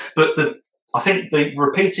 But I think the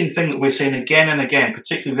repeating thing that we're seeing again and again,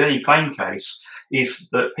 particularly with any claim case, is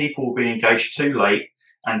that people will be engaged too late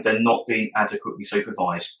and they're not being adequately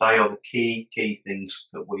supervised. They are the key things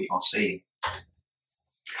that we are seeing.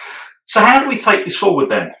 So how do we take this forward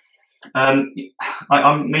then? I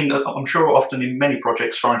mean, I'm sure often in many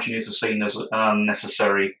projects, fire engineers are seen as an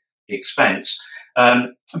unnecessary expense,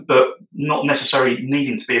 but not necessarily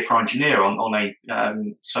needing to be a fire engineer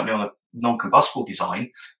certainly on a non-combustible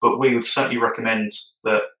design. But we would certainly recommend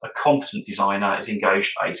that a competent designer is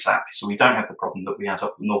engaged ASAP, so we don't have the problem that we had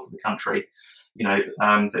up the north of the country,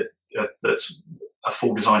 that a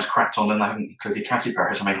full design is cracked on and they haven't included cavity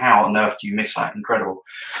barriers. I mean, how on earth do you miss that? Incredible.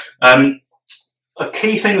 A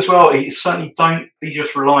key thing as well is certainly don't be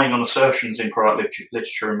just relying on assertions in product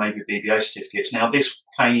literature and maybe BBA certificates. Now, this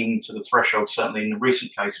came to the threshold certainly in the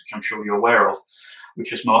recent case, which I'm sure you're aware of,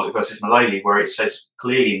 which is Martley versus Mullally, where it says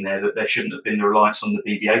clearly in there that there shouldn't have been the reliance on the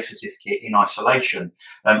BBA certificate in isolation.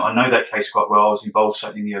 I know that case quite well. I was involved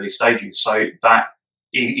certainly in the early stages. So that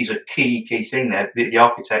is a key thing there. The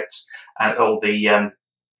architect or the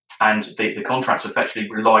And the contracts effectively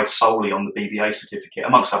relied solely on the BBA certificate,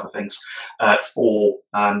 amongst other things, for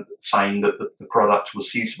saying that the product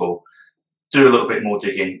was suitable. Do a little bit more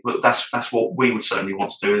digging, but that's what we would certainly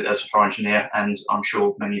want to do as a fire engineer, and I'm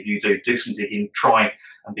sure many of you do some digging, try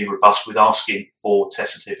and be robust with asking for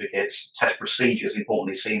test certificates, test procedures,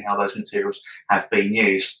 importantly, seeing how those materials have been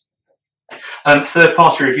used.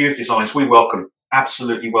 Third-party review of designs, we welcome.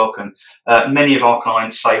 Absolutely welcome. Many of our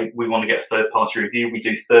clients say we want to get a third-party review. We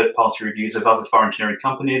do third-party reviews of other fire engineering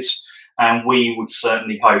companies, and we would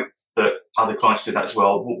certainly hope that other clients do that as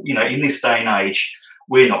well. You know, in this day and age,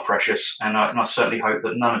 we're not precious, and I certainly hope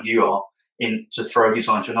that none of you are in to throw a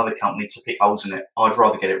design to another company to pick holes in it. I'd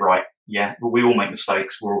rather get it right. Yeah, we all make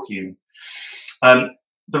mistakes. We're all human.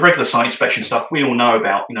 The regular site inspection stuff we all know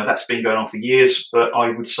about, you know, that's been going on for years, but I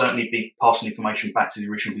would certainly be passing information back to the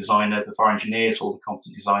original designer, the fire engineers, or the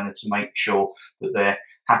competent designer to make sure that they're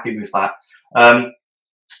happy with that. And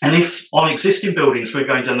if on existing buildings we're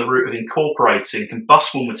going down the route of incorporating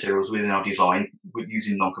combustible materials within our design,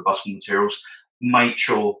 using non-combustible materials, make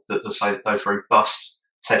sure that those robust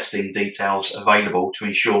testing details available to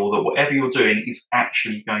ensure that whatever you're doing is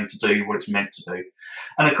actually going to do what it's meant to do.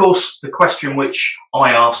 And of course, the question which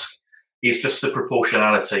I ask is just the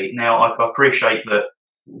proportionality. Now, I appreciate that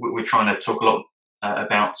we're trying to talk a lot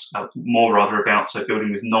about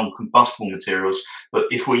building with non-combustible materials, but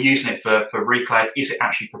if we're using it for reclad, is it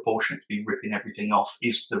actually proportionate to be ripping everything off?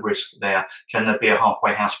 Is the risk there? Can there be a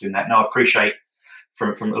halfway house doing that? Now, I appreciate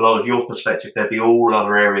from a lot of your perspective, there'd be all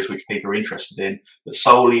other areas which people are interested in, but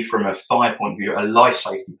solely from a fire point of view, a life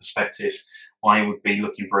safety perspective, I would be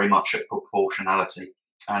looking very much at proportionality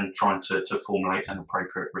and trying to formulate an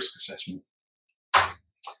appropriate risk assessment.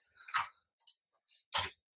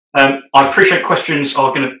 I appreciate questions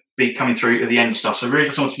are going to be coming through at the end of stuff, so really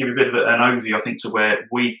just want to give you a bit of an overview, I think, to where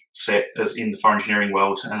we sit as in the fire engineering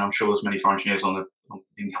world, and I'm sure there's many fire engineers in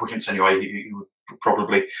the audience anyway who would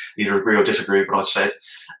probably either agree or disagree with what I said,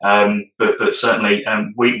 but certainly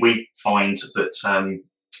we find that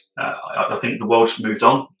I think the world's moved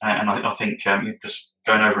on, and I think just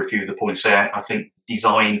going over a few of the points there, I think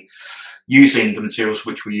design using the materials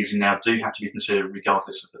which we're using now do have to be considered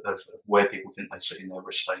regardless of where people think they sit in their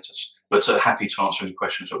risk status. But happy to answer any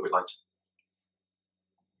questions a bit later.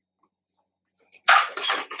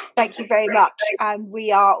 Thank you very much. And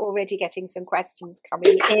we are already getting some questions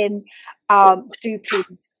coming in. Do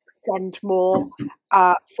please send more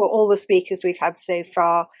for all the speakers we've had so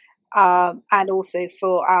far, and also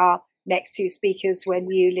for our next two speakers when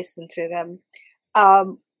you listen to them.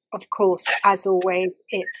 Of course, as always,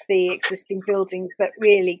 it's the existing buildings that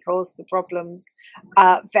really cause the problems.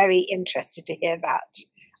 Very interested to hear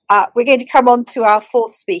that. We're going to come on to our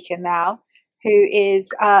fourth speaker now, who is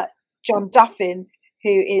John Duffin, who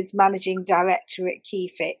is Managing Director at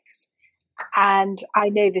Keyfix. And I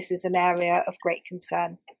know this is an area of great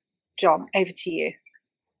concern. John, over to you.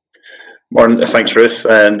 Morning, thanks, Ruth,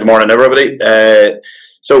 and good morning, everybody.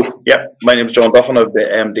 My name is John Duffin. I'm the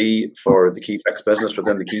MD for the Keyfix business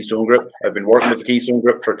within the Keystone Group. I've been working with the Keystone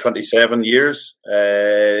Group for 27 years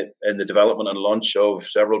in the development and launch of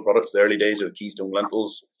several products, the early days of Keystone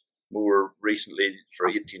lintels, more recently for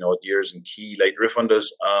 18 odd years in Key light roof windows,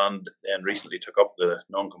 and then recently took up the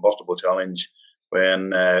non-combustible challenge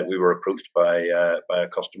when we were approached by a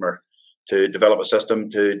customer to develop a system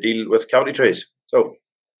to deal with cavity trays. So,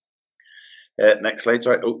 next slide,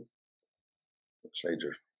 sorry. Oh, slides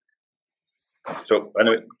are. So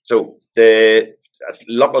anyway,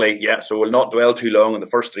 luckily, so we'll not dwell too long on the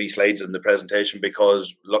first three slides in the presentation,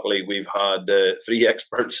 because luckily we've had three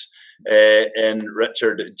experts in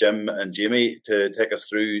Richard, Jim and Jamie to take us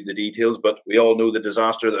through the details. But we all know the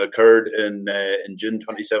disaster that occurred in June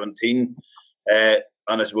 2017.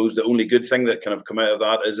 And I suppose the only good thing that kind of come out of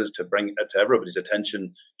that is to bring it to everybody's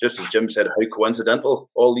attention, just as Jim said, how coincidental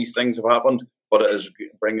all these things have happened, but it has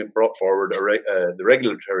brought forward the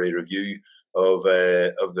regulatory review of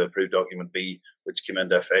the approved document B, which came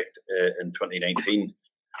into effect in 2019.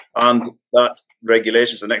 And that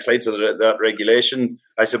regulation, so the next slide, so that regulation,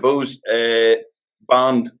 I suppose,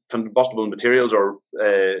 banned combustible materials or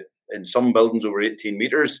in some buildings over 18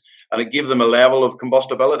 metres, and it gave them a level of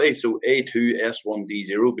combustibility, so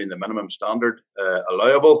A2S1D0 being the minimum standard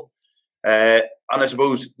allowable. And I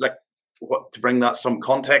suppose, to bring that some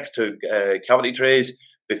context to cavity trays,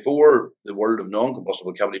 before the world of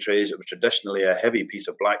non-combustible cavity trays, it was traditionally a heavy piece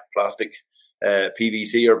of black plastic,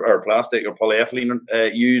 PVC or plastic or polyethylene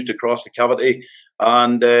used across the cavity.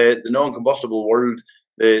 And the non-combustible world,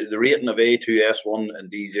 the rating of A2S1 and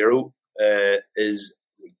D0 is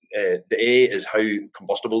the A is how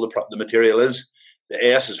combustible the material is.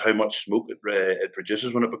 The S is how much smoke it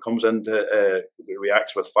produces when it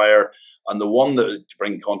reacts with fire. And the one that, to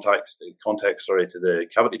bring context to the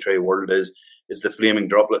cavity tray world, is the flaming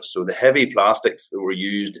droplets. So the heavy plastics that were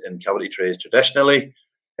used in cavity trays traditionally,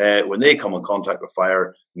 when they come in contact with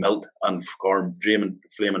fire, melt and form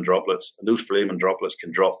flaming droplets. And those flaming droplets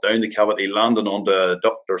can drop down the cavity, landing onto a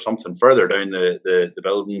duct or something further down the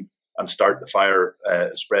building, and start the fire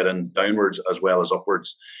spreading downwards as well as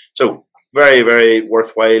upwards. So very, very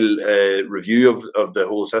worthwhile review of the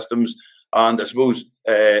whole systems. And I suppose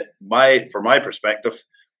from my perspective,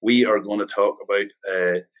 we are going to talk about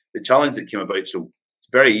the challenge that came about. So it's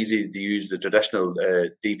very easy to use the traditional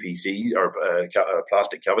DPC or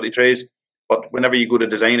plastic cavity trays. But whenever you go to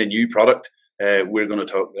design a new product, we're going to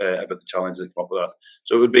talk about the challenges that come up with that.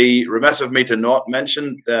 So it would be remiss of me to not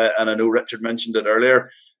mention, and I know Richard mentioned it earlier,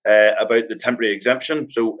 about the temporary exemption.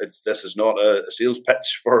 So this is not a sales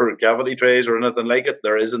pitch for cavity trays or anything like it.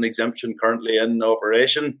 There is an exemption currently in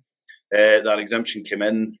operation. That exemption came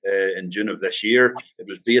in June of this year. It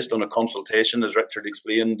was based on a consultation, as Richard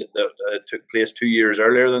explained, that took place 2 years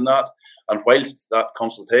earlier than that. And whilst that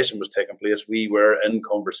consultation was taking place, we were in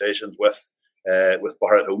conversations with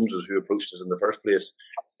Barratt Homes, who approached us in the first place.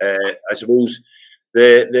 I suppose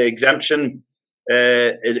the exemption,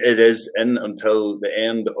 it is in until the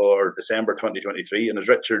end or December 2023. And as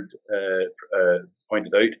Richard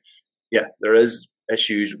pointed out, there is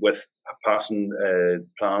issues with passing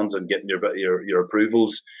plans and getting your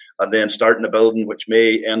approvals, and then starting a building which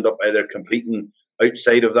may end up either completing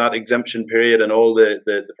outside of that exemption period, and all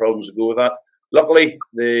the problems that go with that. Luckily,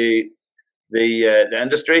 the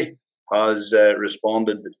industry has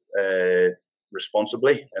responded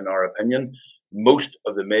responsibly, in our opinion. Most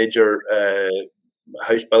of the major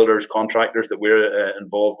house builders, contractors that we're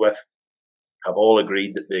involved with have all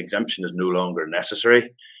agreed that the exemption is no longer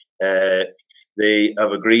necessary. They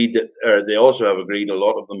have agreed that, they also have agreed, a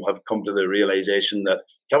lot of them have come to the realization that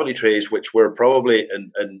cavity trays, which were probably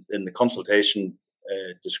in the consultation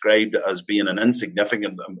described as being an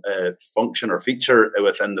insignificant function or feature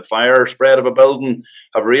within the fire spread of a building,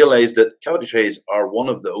 have realized that cavity trays are one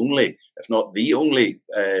of the only, if not the only,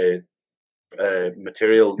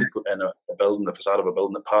 material in a building, the facade of a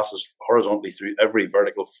building, that passes horizontally through every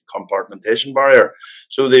vertical compartmentation barrier.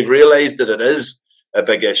 So they've realized that it is a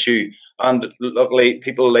big issue. And luckily,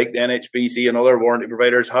 people like the NHBC and other warranty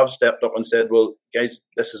providers have stepped up and said, well, guys,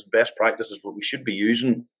 this is best practice, is what we should be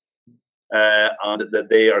using, and that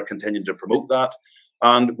they are continuing to promote that.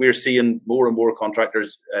 And we're seeing more and more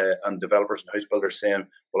contractors and developers and house builders saying,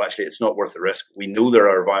 well, actually, it's not worth the risk. We know there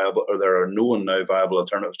are known now viable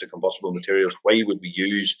alternatives to combustible materials. Why would we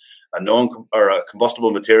use a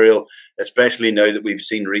combustible material, especially now that we've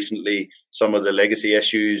seen recently some of the legacy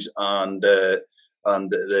issues and the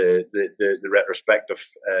retrospective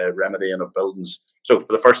remedying of buildings. So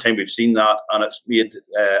for the first time, we've seen that, and it's made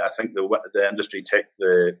I think the industry take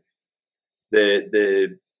the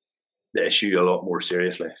issue a lot more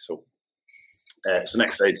seriously. So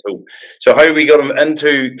next slide. So how we got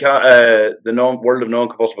into the world of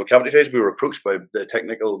non-combustible cavity trays? We were approached by the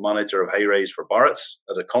technical manager of high rise for Barratt's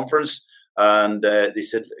at a conference. And they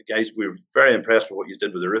said, guys, we're very impressed with what you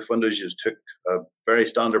did with the roof windows. You took a very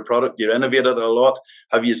standard product, you innovated a lot.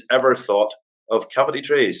 Have you ever thought of cavity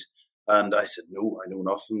trays? And I said, no, I know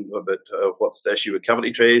nothing about what's the issue with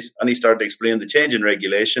cavity trays. And he started to explain the change in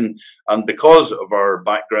regulation. And because of our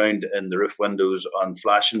background in the roof windows and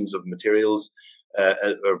flashings of materials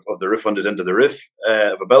of the roof windows into the roof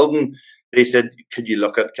of a building, they said, could you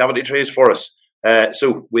look at cavity trays for us?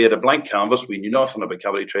 So we had a blank canvas. We knew nothing about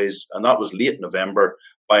cavity trays, and that was late November.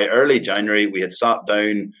 By early January, we had sat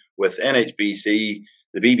down with NHBC,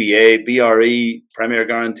 the BBA, BRE, Premier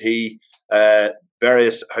Guarantee,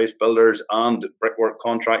 various house builders and brickwork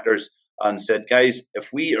contractors, and said, guys,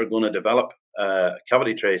 if we are going to develop a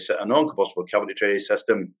non-combustible cavity tray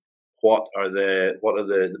system, what are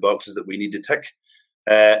the boxes that we need to tick?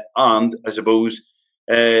 And I suppose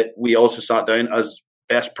we also sat down as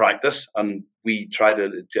best practice, and we try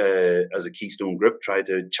to, as a Keystone group, try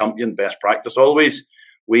to champion best practice always.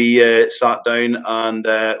 We sat down and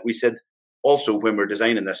we said, also, when we're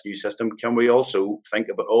designing this new system, can we also think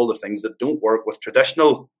about all the things that don't work with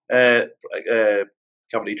traditional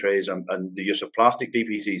cavity trays and the use of plastic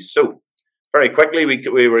DPCs? So very quickly, we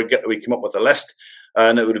came up with a list,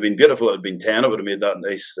 and it would have been beautiful. It would have been 10. It would have made that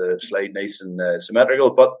nice slide nice and symmetrical.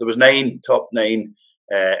 But there was top nine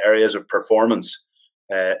areas of performance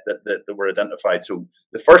that were identified. So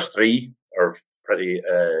the first three are pretty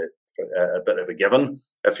a bit of a given.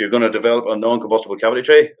 If you're going to develop a non-combustible cavity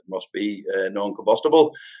tray, it must be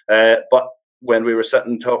non-combustible. But when we were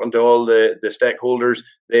sitting talking to all the stakeholders,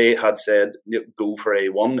 they had said, go for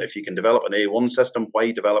A1. If you can develop an A1 system,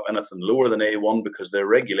 why develop anything lower than A1? Because the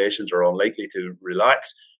regulations are unlikely to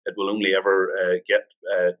relax. It will only ever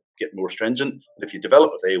get more stringent. And if you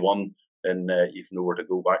develop with A1, then you've nowhere to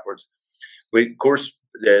go backwards. Of course,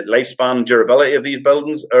 the lifespan and durability of these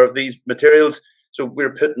buildings or of these materials. So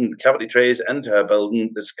we're putting cavity trays into a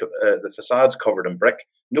building that's the facade's covered in brick.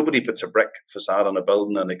 Nobody puts a brick facade on a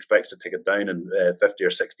building and expects to take it down in 50 or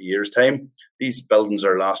 60 years' time. These buildings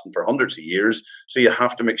are lasting for hundreds of years. So you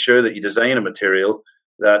have to make sure that you design a material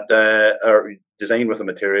that or design with a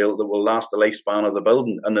material that will last the lifespan of the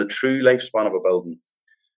building and the true lifespan of a building.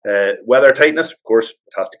 Weather tightness, of course,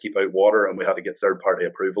 it has to keep out water, and we had to get third-party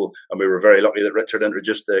approval. And we were very lucky that Richard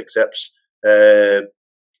introduced the accepts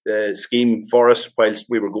scheme for us whilst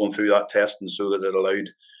we were going through that testing, so that it allowed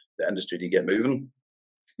the industry to get moving.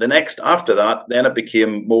 The next after that, then it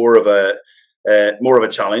became more of a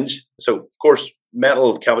challenge. So, of course,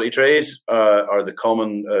 metal cavity trays are the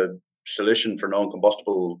common solution for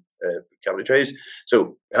non-combustible cavity trays.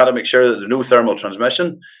 So we had to make sure that there's no thermal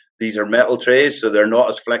transmission. These are metal trays, so they're not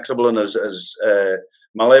as flexible and as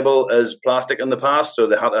malleable as plastic in the past. So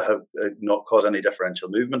they had to have not cause any differential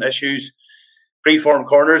movement issues. Preformed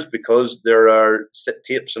corners, because there are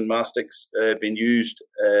tapes and mastics being used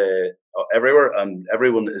everywhere, and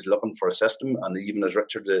everyone is looking for a system. And even as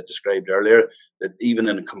Richard described earlier, that even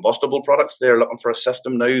in combustible products, they're looking for a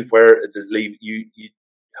system now where it is you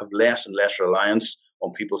have less and less reliance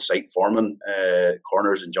on people site forming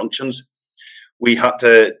corners and junctions. We had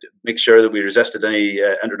to make sure that we resisted any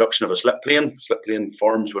introduction of a slip plane. Slip plane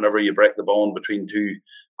forms whenever you break the bond between two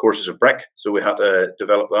courses of brick. So we had to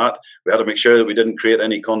develop that. We had to make sure that we didn't create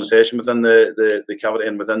any condensation within the cavity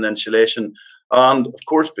and within the insulation. And of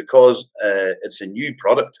course, because it's a new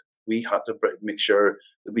product, we had to make sure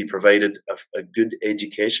that we provided a good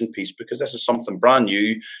education piece, because this is something brand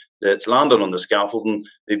new that's landed on the scaffolding.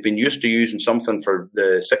 They've been used to using something for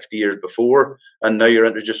the 60 years before, and now you're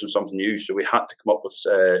introducing something new. So we had to come up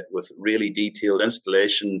with really detailed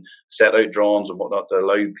installation, set out drawings and whatnot to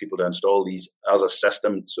allow people to install these as a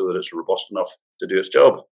system so that it's robust enough to do its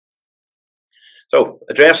job. So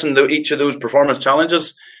addressing each of those performance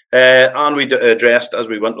challenges, and we addressed, as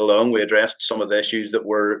we went along, we addressed some of the issues that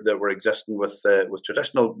were existing with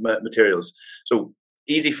traditional materials. So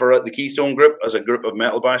easy for the Keystone Group as a group of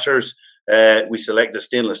metal bashers. We selected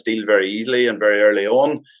stainless steel very easily and very early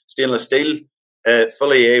on. Stainless steel,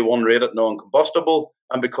 fully A1 rated non-combustible,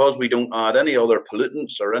 and because we don't add any other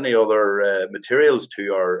pollutants or any other materials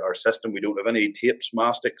to our system, we don't have any tapes,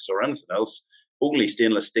 mastics or anything else, only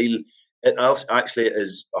stainless steel. It actually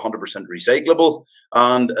is 100% recyclable,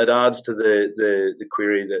 and it adds to the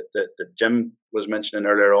query that Jim was mentioning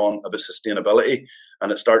earlier on about sustainability,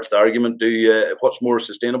 and it starts the argument: what's more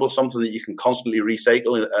sustainable, something that you can constantly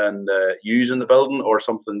recycle and use in the building, or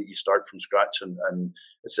something that you start from scratch and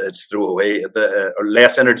it's throw away or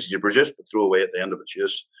less energy to produce, but throw away at the end of its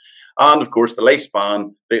use. And of course, the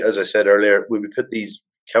lifespan, as I said earlier, when we put these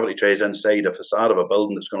cavity trays inside a facade of a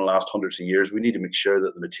building that's going to last hundreds of years, we need to make sure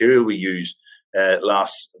that the material we use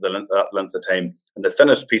lasts that length of time. And the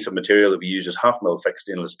thinnest piece of material that we use is 0.5 mil thick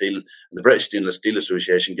stainless steel. And the British Stainless Steel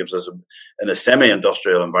Association gives us, in a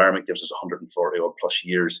semi-industrial environment, gives us 140 odd plus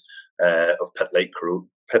years of pit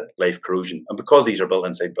life corrosion. And because these are built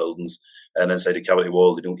inside buildings and inside a cavity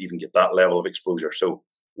wall, they don't even get that level of exposure. So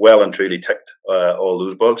well and truly ticked all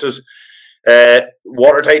those boxes.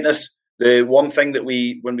 Water tightness. The one thing that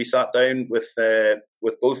when we sat down with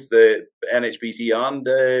both the NHBC and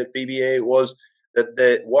BBA was that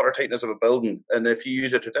the water tightness of a building, and if you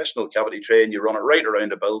use a traditional cavity tray and you run it right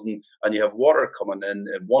around a building and you have water coming in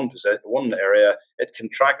one area, it can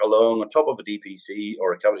track along on top of a DPC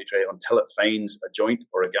or a cavity tray until it finds a joint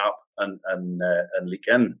or a gap and leak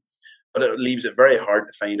in. But it leaves it very hard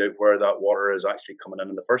to find out where that water is actually coming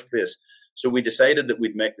in the first place. So we decided that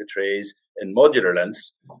we'd make the trays in modular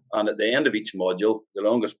lengths, and at the end of each module, the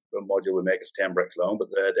longest module we make is 10 bricks long, but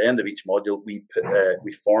at the end of each module, we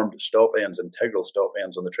formed stop ends, integral stop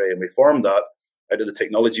ends on the tray, and we formed that out of the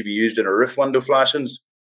technology we used in our roof window flashings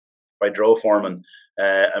by draw forming.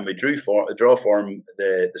 And we draw form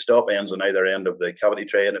the stop ends on either end of the cavity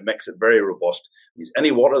tray, and it makes it very robust. It means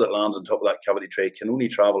any water that lands on top of that cavity tray can only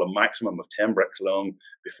travel a maximum of 10 bricks long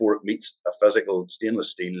before it meets a physical stainless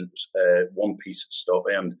steel one-piece stop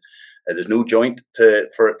end. There's no joint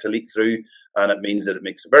for it to leak through, and it means that it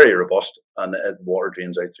makes it very robust, and water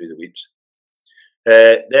drains out through the weeps.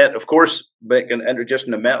 Then, of course,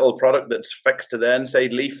 introducing a metal product that's fixed to the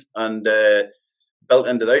inside leaf, and built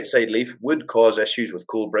into the outside leaf would cause issues with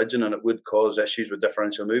cold bridging, and it would cause issues with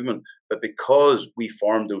differential movement. But because we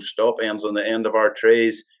formed those stop ends on the end of our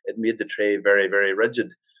trays, it made the tray very, very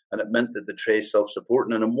rigid. And it meant that the tray is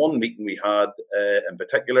self-supporting. And in one meeting we had in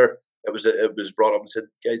particular, it was brought up and said,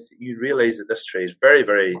 guys, you realise that this tray is very,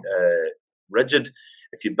 very rigid.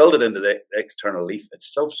 If you build it into the external leaf,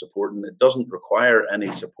 it's self-supporting. It doesn't require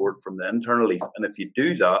any support from the internal leaf. And if you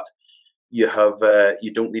do that,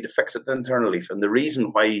 you don't need to fix it the internal leaf. And the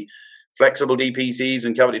reason why flexible DPCs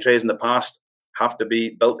and cavity trays in the past have to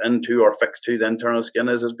be built into or fixed to the internal skin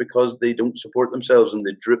is because they don't support themselves, and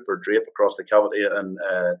they droop or drape across the cavity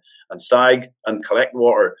and sag and collect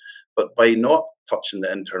water. But by not touching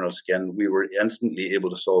the internal skin, we were instantly able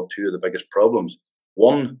to solve two of the biggest problems.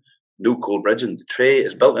 One, no cold bridging. The tray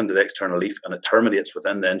is built into the external leaf and it terminates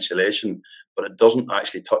within the insulation, but it doesn't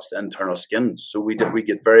actually touch the internal skin. So we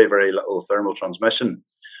get very, very little thermal transmission.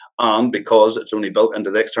 And because it's only built into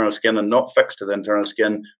the external skin and not fixed to the internal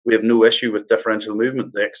skin, we have no issue with differential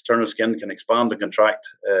movement. The external skin can expand and contract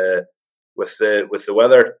with the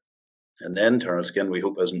weather, and the internal skin, we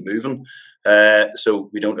hope, isn't moving.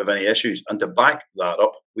 So we don't have any issues. And to back that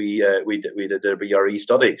up, we did a BRE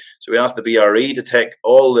study. So we asked the BRE to take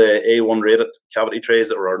all the A1 rated cavity trays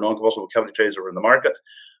that were our non-combustible cavity trays that were in the market,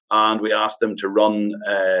 and we asked them to run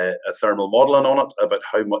a thermal modelling on it about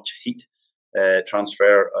how much heat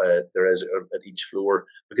transfer there is at each floor,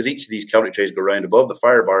 because each of these cavity trays go round above the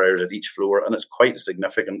fire barriers at each floor, and it's quite a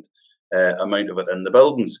significant amount of it in the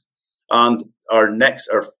buildings. And our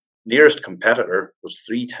nearest competitor was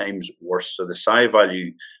 3 times worse. So the psi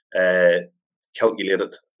value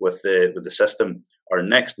calculated with the system, our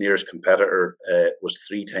next nearest competitor was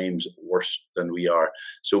 3 times worse than we are.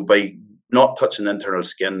 So by not touching the internal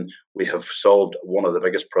skin, we have solved one of the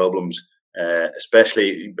biggest problems,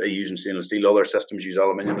 especially by using stainless steel. Other systems use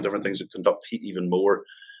aluminium and different things that conduct heat even more.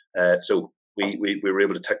 So we were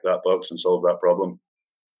able to tick that box and solve that problem.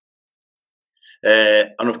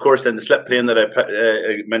 And of course, then the slip plane that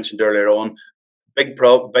I mentioned earlier on, big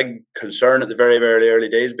concern at the very, very early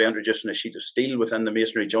days by introducing a sheet of steel within the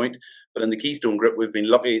masonry joint. But in the Keystone Group, we've been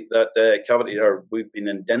lucky that we've been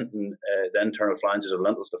indenting the internal flanges of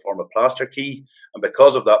lintels to form a plaster key, and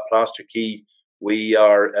because of that plaster key, we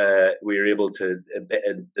are able to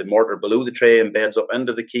the mortar below the tray embeds up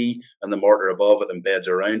into the key, and the mortar above it embeds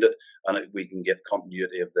around it, and we can get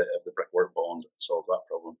continuity of the brickwork bond and solve that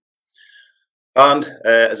problem. And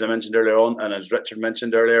as I mentioned earlier on, and as Richard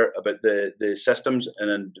mentioned earlier about the systems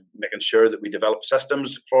and making sure that we develop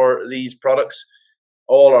systems for these products,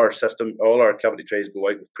 all our cavity trays go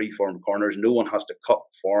out with preformed corners. No one has to cut,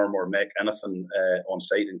 form, or make anything on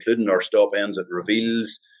site, including our stop ends at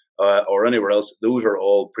reveals or anywhere else. Those are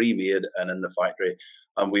all pre-made and in the factory,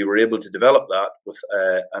 and we were able to develop that with.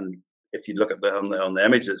 And if you look at on the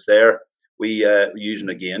image that's there, we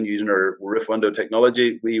using our roof window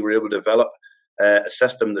technology, we were able to develop a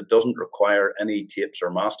system that doesn't require any tapes or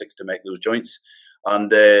mastics to make those joints. And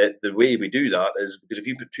the way we do that is because if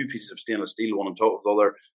you put 2 pieces of stainless steel one on top of the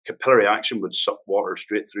other, capillary action would suck water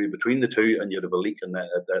straight through between the two, and you'd have a leak in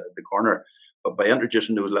the corner. But by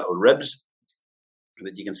introducing those little ribs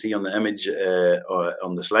that you can see on the image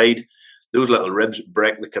on the slide, those little ribs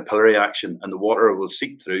break the capillary action, and the water will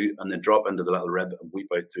seep through and then drop into the little rib and weep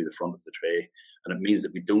out through the front of the tray. And it means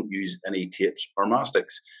that we don't use any tapes or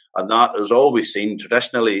mastics. And that is always seen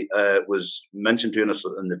traditionally, was mentioned to us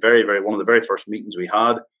in the one of the very first meetings we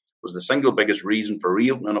had, was the single biggest reason for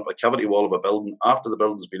reopening up a cavity wall of a building after the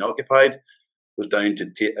building's been occupied was down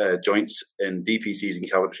to joints in DPCs and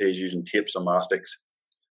cavity trays using tapes and mastics.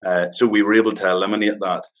 So we were able to eliminate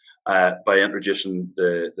that by introducing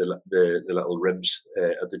the little ribs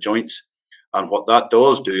at the joints. And what that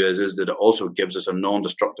does do is that it also gives us a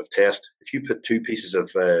non-destructive test. If you put 2 pieces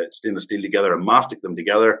of stainless steel together and mastic them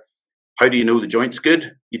together, how do you know the joint's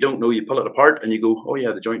good? You don't know. You pull it apart and you go, oh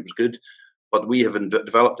yeah, the joint was good. But we have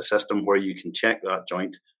developed a system where you can check that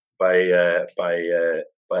joint by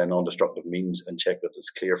a non-destructive means and check that it's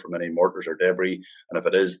clear from any mortars or debris. And if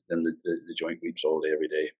it is, then the joint weeps all day, every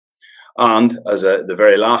day. And as the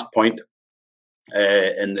very last point,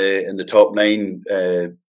 in the top 9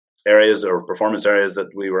 areas or performance areas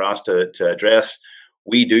that we were asked to address,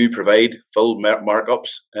 we do provide full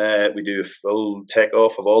markups. We do a full take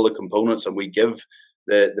off of all the components, and we give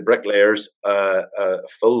the bricklayers a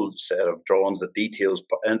full set of drawings that details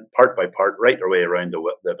part by part right their way around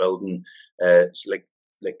the building. It's like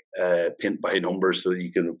paint by numbers, so that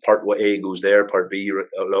you can part A goes there, part B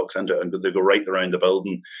locks into it, and they go right around the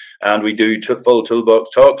building. And we do full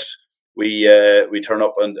toolbox talks. We turn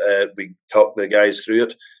up and we talk the guys through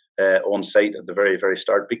it. on site at the very, very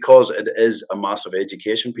start, because it is a massive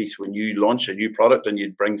education piece. When you launch a new product and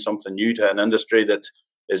you bring something new to an industry that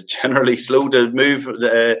is generally slow to move,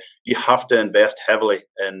 you have to invest heavily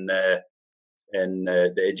in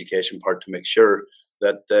the education part to make sure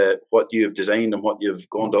that what you've designed and what you've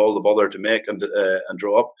gone to all the bother to make and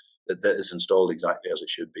draw up, that is installed exactly as it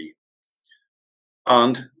should be.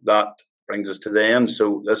 And that brings us to the end.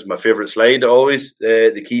 So this is my favourite slide always.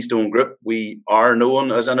 The Keystone Group, we are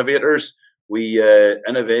known as innovators.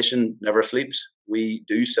 Innovation never sleeps. We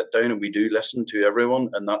do sit down and we do listen to everyone,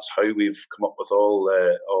 and that's how we've come up with all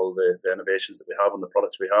the innovations that we have and the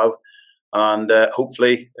products we have. And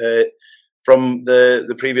hopefully, from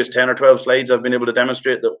the previous 10 or 12 slides, I've been able to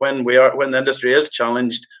demonstrate that when the industry is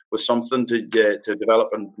challenged with something to develop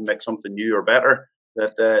and make something new or better,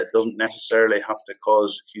 that it doesn't necessarily have to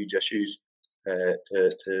cause huge issues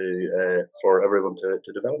for everyone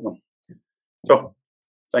to develop them. So,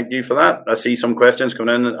 thank you for that. I see some questions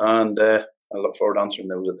coming in, and I look forward to answering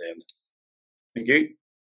those at the end. Thank you.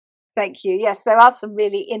 Thank you. Yes, there are some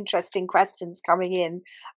really interesting questions coming in.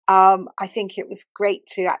 I think it was great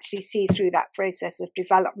to actually see through that process of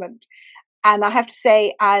development. And I have to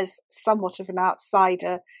say, as somewhat of an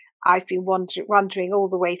outsider, I've been wondering all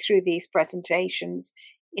the way through these presentations,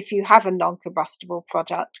 if you have a non-combustible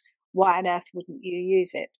product, why on earth wouldn't you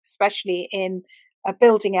use it? Especially in a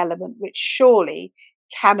building element, which surely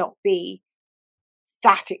cannot be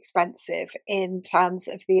that expensive in terms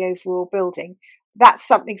of the overall building. That's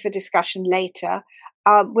something for discussion later.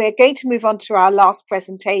 We're going to move on to our last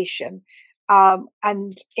presentation,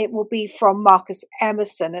 and it will be from Marcus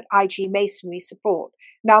Emmerson at IG Masonry Support.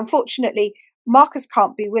 Now, unfortunately, Marcus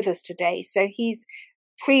can't be with us today, so he's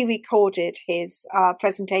pre-recorded his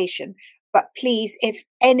presentation. But please, if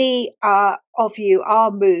any of you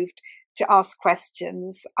are moved to ask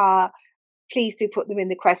questions, please do put them in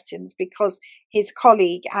the questions, because his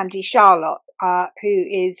colleague, Andy Charlotte, who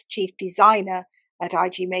is Chief Designer at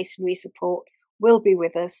IG Masonry Support, will be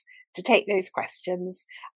with us to take those questions.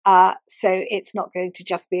 So it's not going to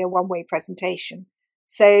just be a one-way presentation.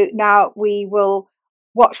 So now we will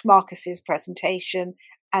watch Marcus's presentation,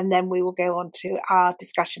 and then we will go on to our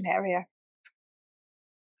discussion area.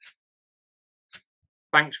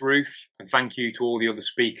 Thanks, Ruth, and thank you to all the other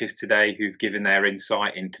speakers today who've given their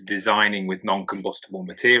insight into designing with non-combustible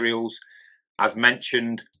materials. As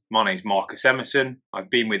mentioned, my name's Marcus Emmerson. I've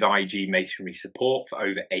been with IG Masonry Support for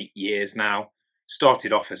over 8 years now.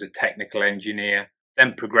 Started off as a technical engineer,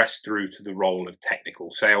 then progressed through to the role of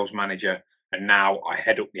technical sales manager, and now I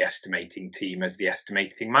head up the estimating team as the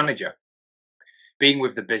estimating manager. Being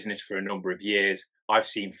with the business for a number of years, I've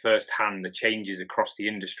seen firsthand the changes across the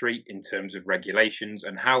industry in terms of regulations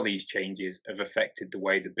and how these changes have affected the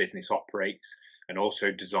way the business operates and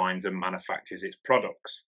also designs and manufactures its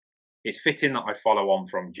products. It's fitting that I follow on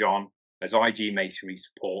from John, as IG Masonry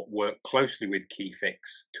Support work closely with Keyfix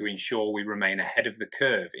to ensure we remain ahead of the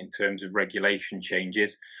curve in terms of regulation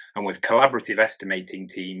changes, and with collaborative estimating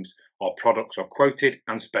teams, our products are quoted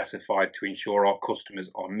and specified to ensure our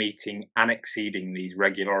customers are meeting and exceeding these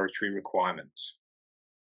regulatory requirements.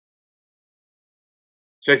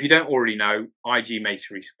 So if you don't already know, IG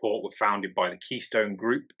Masonry Support were founded by the Keystone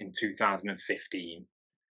Group in 2015,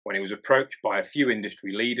 when it was approached by a few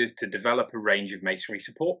industry leaders to develop a range of masonry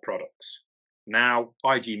support products. Now,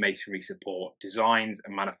 IG Masonry Support designs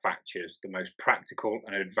and manufactures the most practical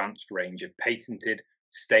and advanced range of patented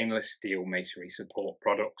stainless steel masonry support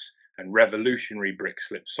products and revolutionary brick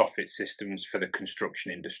slip soffit systems for the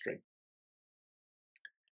construction industry.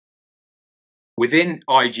 Within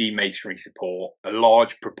IG Masonry Support, a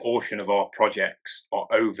large proportion of our projects are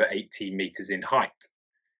over 18 metres in height.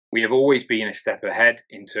 We have always been a step ahead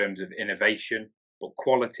in terms of innovation, but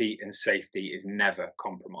quality and safety is never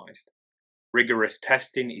compromised. Rigorous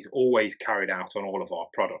testing is always carried out on all of our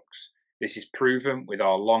products. This is proven with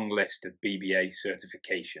our long list of BBA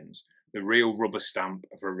certifications, the real rubber stamp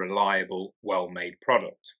of a reliable, well-made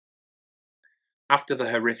product. After the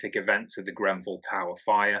horrific events of the Grenfell Tower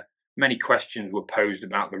Fire, many questions were posed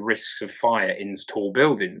about the risks of fire in tall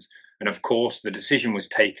buildings, and of course the decision was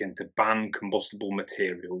taken to ban combustible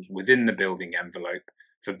materials within the building envelope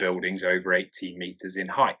for buildings over 18 metres in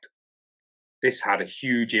height. This had a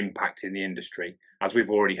huge impact in the industry, as we've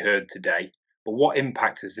already heard today, but what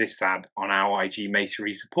impact has this had on our IG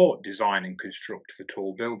Masonry Support design and construct for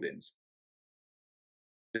tall buildings?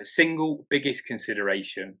 The single biggest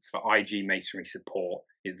consideration for IG Masonry Support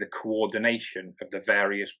is the coordination of the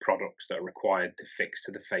various products that are required to fix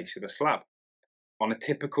to the face of the slab. On a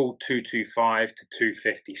typical 225 to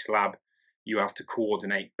 250 slab, you have to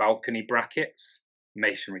coordinate balcony brackets,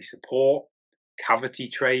 masonry support, cavity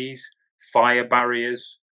trays, fire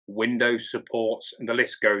barriers, window supports, and the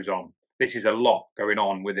list goes on. This is a lot going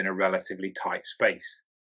on within a relatively tight space.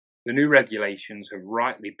 The new regulations have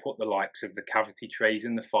rightly put the likes of the cavity trays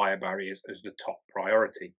and the fire barriers as the top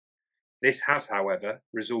priority. This has, however,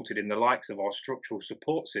 resulted in the likes of our structural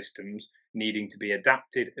support systems needing to be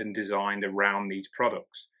adapted and designed around these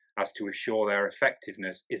products as to assure their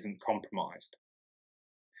effectiveness isn't compromised.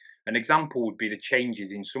 An example would be the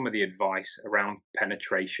changes in some of the advice around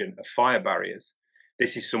penetration of fire barriers.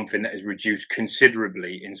 This is something that has reduced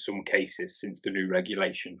considerably in some cases since the new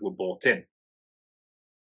regulations were brought in.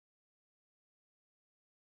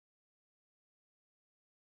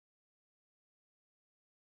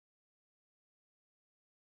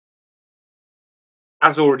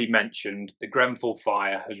 As already mentioned, the Grenfell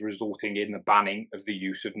fire has resulted in the banning of the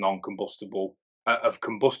use of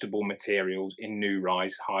combustible materials in new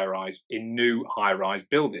high-rise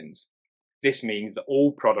buildings. This means that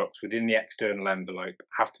all products within the external envelope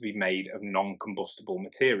have to be made of non-combustible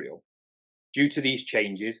material. Due to these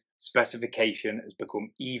changes, specification has become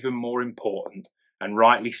even more important, and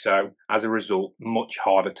rightly so, as a result, much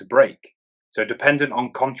harder to break. So dependent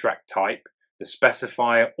on contract type, the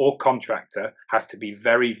specifier or contractor has to be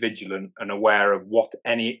very vigilant and aware of what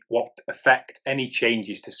effect any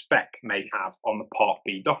changes to spec may have on the Part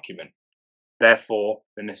B document. Therefore,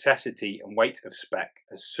 the necessity and weight of spec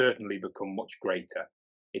has certainly become much greater.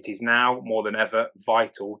 It is now more than ever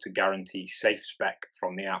vital to guarantee safe spec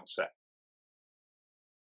from the outset.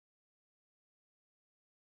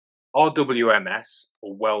 RWMS,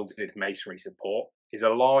 or Welded Masonry Support, is a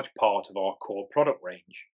large part of our core product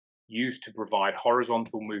range, used to provide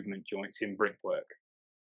horizontal movement joints in brickwork.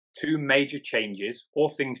 Two major changes, or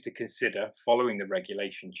things to consider following the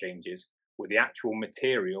regulation changes, were the actual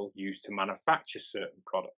material used to manufacture certain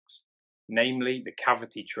products, namely the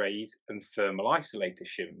cavity trays and thermal isolator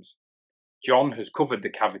shims. John has covered the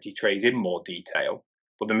cavity trays in more detail,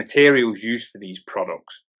 but the materials used for these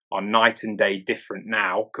products are night and day different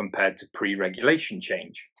now compared to pre-regulation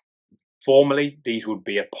change. Formerly, these would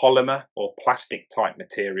be a polymer or plastic type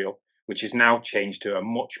material, which has now changed to a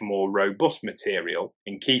much more robust material,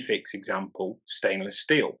 in Keyfix example, stainless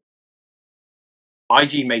steel.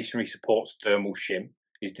 IG Masonry Support's thermal shim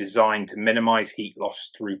is designed to minimise heat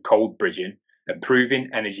loss through cold bridging, improving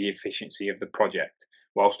energy efficiency of the project,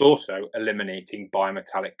 whilst also eliminating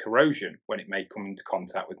bimetallic corrosion when it may come into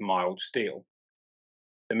contact with mild steel.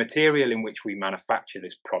 The material in which we manufacture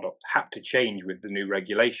this product had to change with the new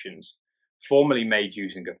regulations. Formerly made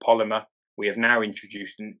using a polymer, we have now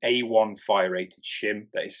introduced an A1 fire rated shim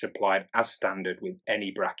that is supplied as standard with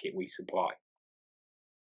any bracket we supply.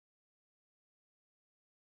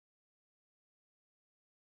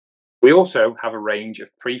 We also have a range of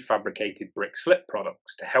prefabricated brick slip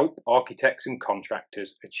products to help architects and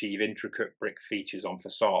contractors achieve intricate brick features on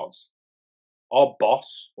facades. Our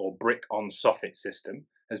BOSS, or Brick on Soffit system,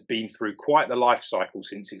 has been through quite the life cycle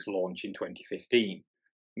since its launch in 2015,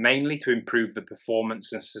 mainly to improve the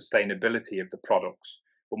performance and sustainability of the products,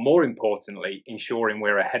 but more importantly, ensuring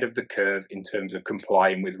we're ahead of the curve in terms of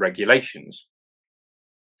complying with regulations.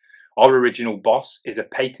 Our original BOSS is a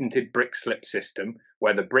patented brick slip system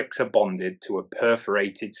where the bricks are bonded to a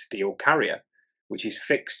perforated steel carrier, which is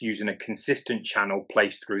fixed using a consistent channel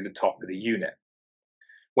placed through the top of the unit.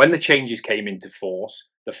 When the changes came into force,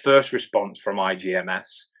 the first response from IGMS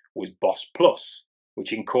was BOSS Plus,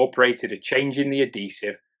 which incorporated a change in the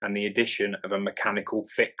adhesive and the addition of a mechanical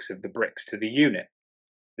fix of the bricks to the unit.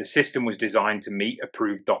 The system was designed to meet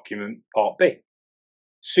approved document Part B.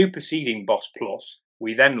 Superseding BOSS Plus,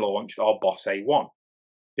 we then launched our BOSS A1.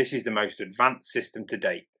 This is the most advanced system to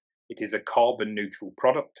date. It is a carbon neutral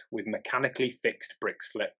product with mechanically fixed brick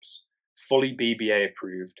slips, fully BBA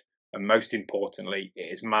approved, and most importantly,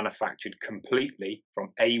 it is manufactured completely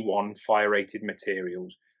from A1 fire rated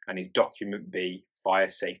materials and is document B fire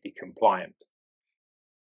safety compliant.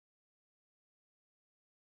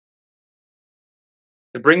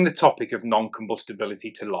 To bring the topic of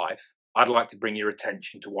non-combustibility to life, I'd like to bring your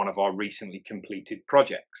attention to one of our recently completed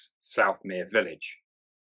projects, Southmere Village.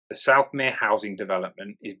 The Southmere housing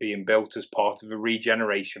development is being built as part of a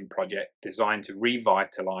regeneration project designed to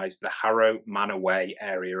revitalise the Harrow Manor Way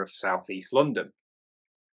area of southeast London.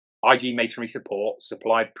 IG Masonry Support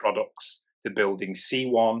supplied products to buildings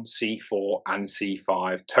C1, C4 and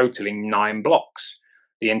C5, totalling 9 blocks.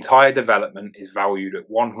 The entire development is valued at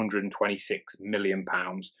 £126 million,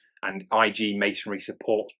 and IG Masonry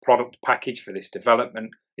Support's product package for this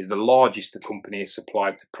development is the largest the company has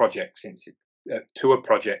supplied to a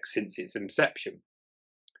project since its inception.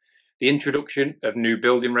 The introduction of new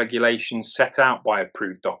building regulations set out by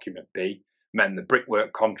approved document B meant the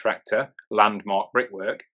brickwork contractor, Landmark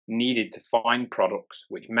Brickwork, needed to find products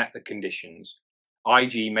which met the conditions.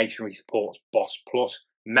 IG Masonry Support's Boss Plus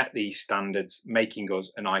met these standards, making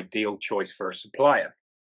us an ideal choice for a supplier.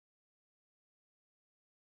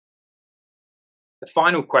 The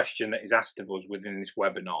final question that is asked of us within this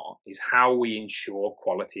webinar is how we ensure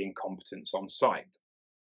quality and competence on site.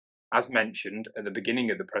 As mentioned at the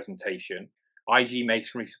beginning of the presentation, IG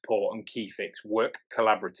Masonry Support and Keyfix work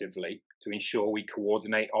collaboratively to ensure we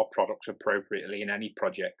coordinate our products appropriately in any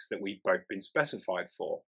projects that we've both been specified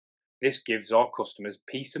for. This gives our customers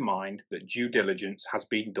peace of mind that due diligence has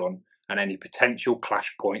been done and any potential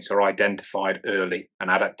clash points are identified early and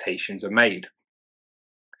adaptations are made.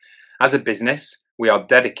 As a business, we are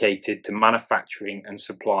dedicated to manufacturing and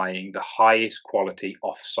supplying the highest quality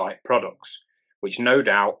off-site products, which no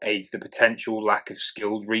doubt aids the potential lack of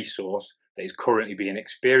skilled resource that is currently being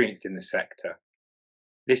experienced in the sector.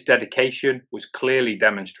 This dedication was clearly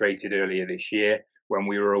demonstrated earlier this year when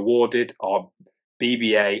we were awarded our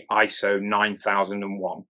BBA ISO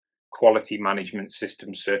 9001 Quality Management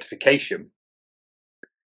System certification.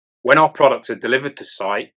 When our products are delivered to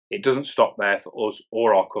site, it doesn't stop there for us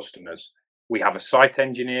or our customers. We have a site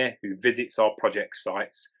engineer who visits our project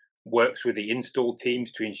sites, works with the install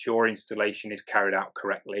teams to ensure installation is carried out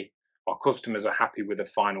correctly. Our customers are happy with the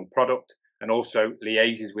final product and also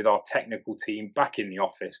liaises with our technical team back in the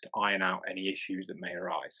office to iron out any issues that may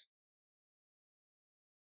arise.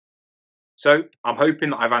 So I'm hoping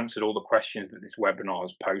that I've answered all the questions that this webinar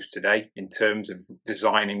has posed today in terms of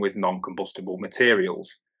designing with non-combustible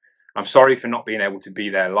materials. I'm sorry for not being able to be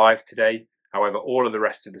there live today. However, all of the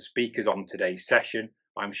rest of the speakers on today's session,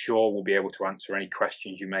 I'm sure will be able to answer any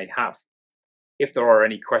questions you may have. If there are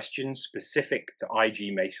any questions specific to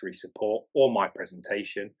IG Masonry Support or my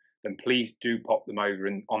presentation, then please do pop them over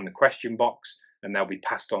on the question box and they'll be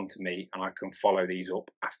passed on to me and I can follow these up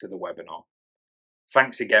after the webinar.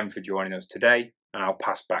 Thanks again for joining us today, and I'll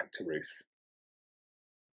pass back to Ruth.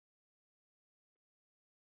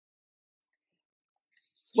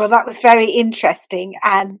 Well, that was very interesting.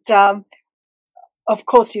 And of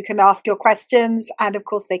course, you can ask your questions and of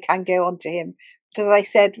course they can go on to him. But as I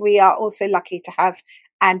said, we are also lucky to have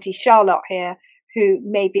Andy Charlotte here who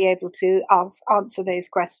may be able to answer those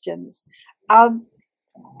questions.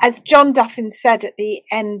 As John Duffin said at the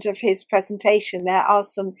end of his presentation, there are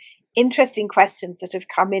some interesting questions that have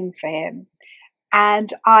come in for him.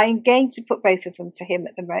 And I'm going to put both of them to him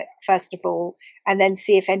first of all, and then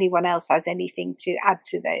see if anyone else has anything to add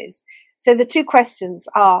to those. So the two questions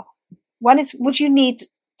are, one is, would you need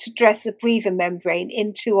to dress a breather membrane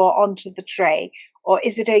into or onto the tray, or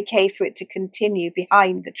is it okay for it to continue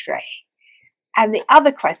behind the tray? And the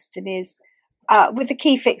other question is, with the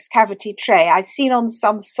Keyfix cavity tray, I've seen on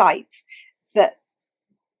some sites that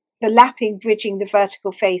the lapping bridging the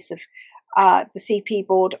vertical face of the CP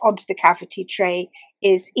board onto the cavity tray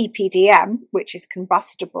is EPDM, which is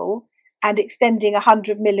combustible, and extending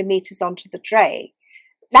 100 millimeters onto the tray.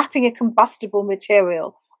 Lapping a combustible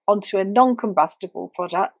material onto a non-combustible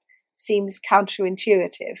product seems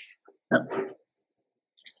counterintuitive.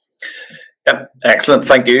 Yep, excellent.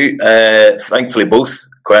 Thank you. Thankfully, both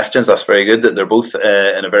questions. That's very good that they're both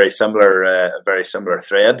in a very similar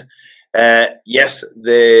thread. Yes,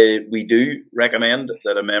 we do recommend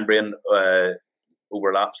that a membrane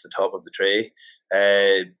overlaps the top of the tray.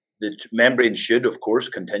 The membrane should, of course,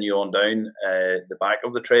 continue on down the back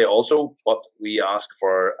of the tray also, but we ask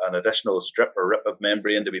for an additional strip or rip of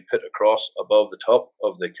membrane to be put across above the top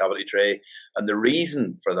of the cavity tray. And the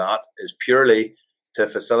reason for that is purely to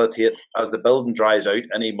facilitate, as the building dries out,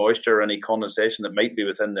 any moisture or any condensation that might be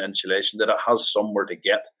within the insulation, that it has somewhere to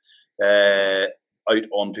get out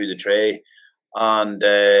onto the tray. And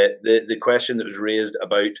the question that was raised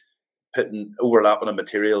about overlapping a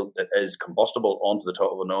material that is combustible onto the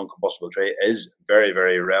top of a non-combustible tray is very,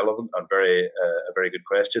 very relevant and a very good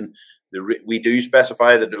question. We do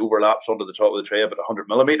specify that it overlaps onto the top of the tray about 100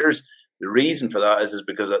 millimeters. The reason for that is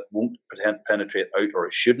because it won't penetrate out, or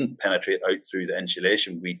it shouldn't penetrate out through the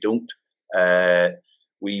insulation.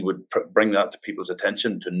 We would bring that to people's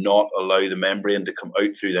attention to not allow the membrane to come out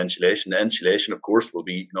through the insulation. The insulation, of course, will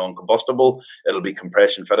be non-combustible. It'll be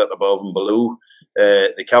compression fitted above and below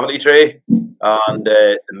the cavity tray, and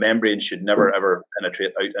the membrane should never, ever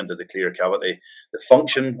penetrate out into the clear cavity. The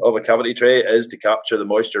function of a cavity tray is to capture the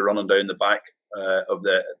moisture running down the back of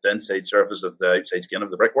the inside surface of the outside skin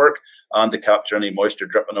of the brickwork, and to capture any moisture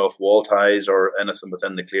dripping off wall ties or anything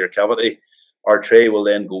within the clear cavity. Our tray will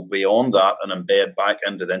then go beyond that and embed back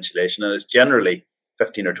into the insulation, and it's generally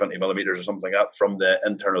 15 or 20 millimeters or something like that from the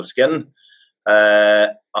internal skin.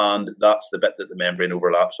 and that's the bit that the membrane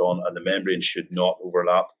overlaps on, and the membrane should not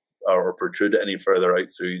overlap or protrude any further out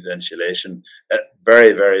through the insulation.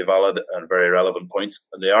 Very, very valid and very relevant points,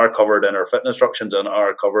 and they are covered in our fit instructions and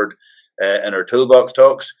are covered in our toolbox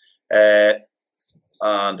talks,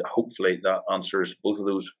 and hopefully that answers both of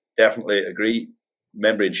those. Definitely agree,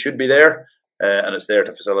 membrane should be there, and it's there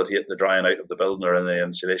to facilitate the drying out of the building or in the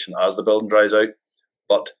insulation as the building dries out,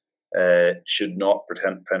 but should not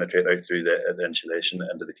penetrate out through the insulation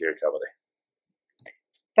into the clear cavity.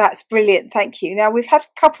 That's brilliant, thank you. Now, we've had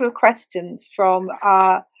a couple of questions from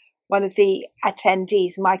one of the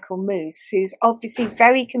attendees, Michael Moose, who's obviously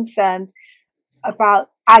very concerned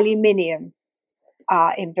about aluminium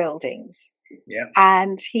in buildings. Yeah.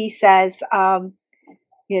 And he says, the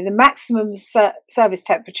maximum service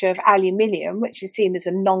temperature of aluminium, which is seen as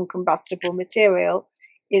a non-combustible material,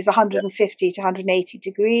 is 150 to 180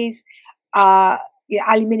 degrees.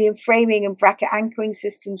 Aluminium framing and bracket anchoring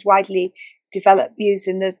systems widely developed, used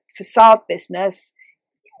in the facade business.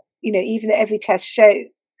 Even though every test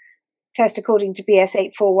according to BS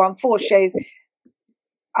 8414 shows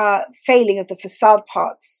failing of the facade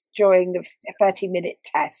parts during the 30-minute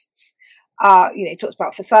tests. He talks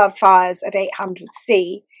about facade fires at 800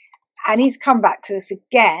 C, and he's come back to us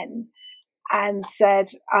again and said,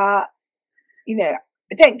 I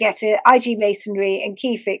don't get it. IG Masonry and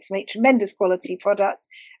Keyfix make tremendous quality products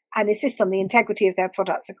and insist on the integrity of their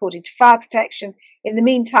products according to fire protection. In the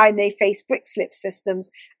meantime, they face brick slip systems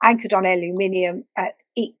anchored on aluminium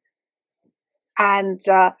and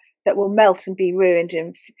that will melt and be ruined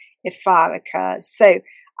if fire occurs. So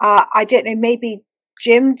I don't know, maybe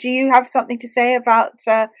Jim, do you have something to say about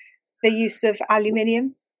the use of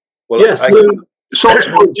aluminium? Well, yes. Sorry,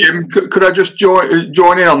 Jim, could I just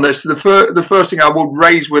join in on this? The first thing I would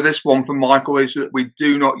raise with this one for Michael is that we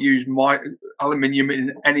do not use aluminium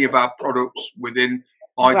in any of our products within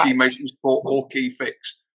IG Masonry Support or Keyfix.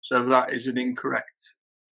 So that is an incorrect.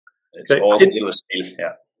 It's all stainless steel,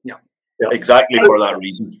 yeah. Exactly for that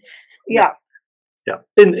reason. Yeah. Yeah.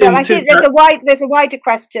 I think there's a wider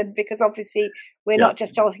question, because obviously we're not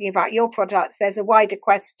just talking about your products. There's a wider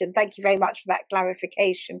question. Thank you very much for that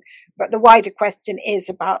clarification. But the wider question is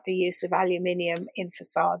about the use of aluminium in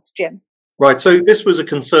facades. Jim. Right. So this was a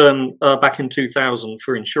concern back in 2000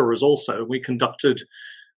 for insurers also. We conducted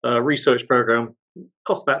a research program,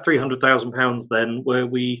 cost about £300,000 then, where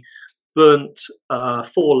we burnt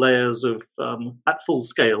 4 layers of, at full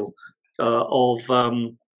scale, of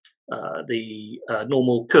the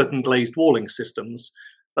normal curtain glazed walling systems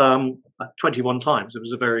 21 times. It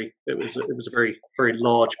was a very very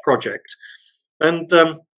large project, and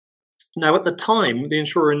now at the time the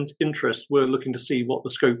insurer interests were looking to see what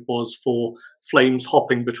the scope was for flames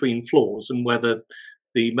hopping between floors and whether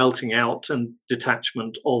the melting out and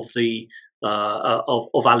detachment of the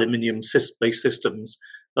of aluminium based systems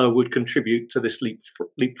would contribute to this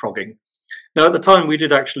leapfrogging. Now, at the time, we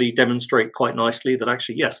did actually demonstrate quite nicely that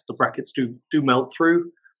actually, yes, the brackets do melt through.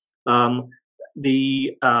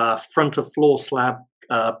 The front of floor slab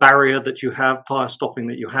barrier that you have, fire stopping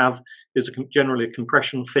that you have, is generally a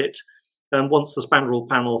compression fit. And once the spandrel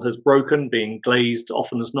panel has broken, being glazed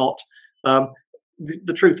often as not,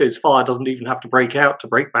 the truth is fire doesn't even have to break out to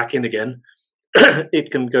break back in again.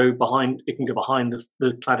 It can go behind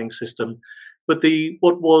the cladding system. But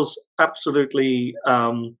what was absolutely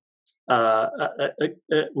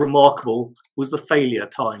remarkable was the failure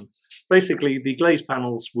time. Basically, the glazed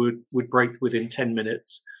panels would break within 10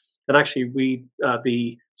 minutes, and actually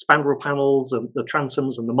the spandrel panels and the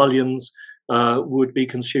transoms and the mullions would be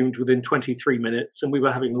consumed within 23 minutes, and we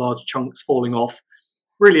were having large chunks falling off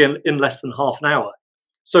really in less than half an hour.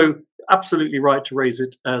 So absolutely right to raise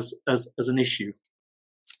it as an issue.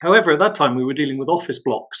 However, at that time we were dealing with office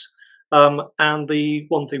blocks, and the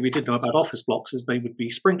one thing we did know about office blocks is they would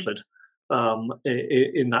be sprinklered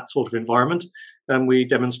in that sort of environment, and we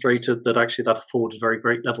demonstrated that actually that affords very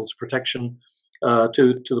great levels of protection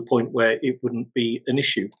to the point where it wouldn't be an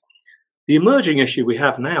issue. The emerging issue we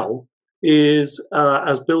have now is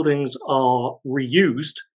as buildings are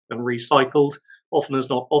reused and recycled, often as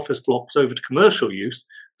not office blocks over to commercial use,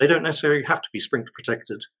 they don't necessarily have to be sprinkler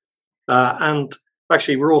protected. And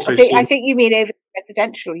actually, we're also I think you mean over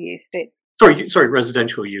residential use. Sorry,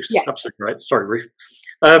 residential use. Yes. Absolutely right. Sorry, Ruth.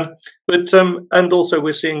 And also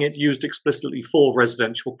we're seeing it used explicitly for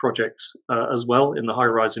residential projects as well in the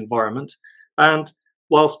high-rise environment. And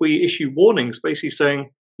whilst we issue warnings, basically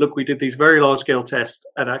saying, look, we did these very large-scale tests,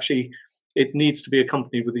 and actually it needs to be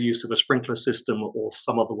accompanied with the use of a sprinkler system or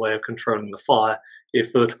some other way of controlling the fire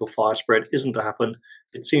if vertical fire spread isn't to happen,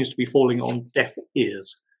 it seems to be falling on deaf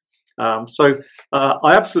ears. I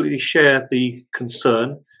absolutely share the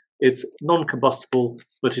concern. It's non-combustible,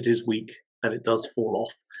 but it is weak and it does fall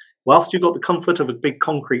off. Whilst you've got the comfort of a big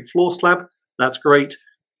concrete floor slab, that's great.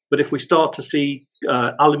 But if we start to see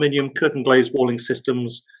aluminium curtain glazed walling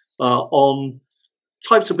systems on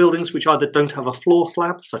types of buildings which either don't have a floor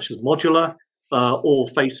slab, such as modular, or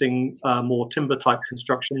facing more timber type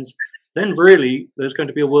constructions, then really there's going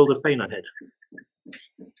to be a world of pain ahead.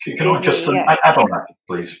 Can I just add on that,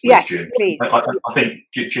 please? Yes, Jim? please. I think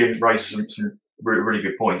Jim raises some really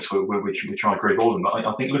good points, which I agree with all of them.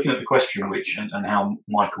 I think looking at the question, and how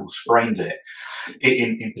Michael's framed it,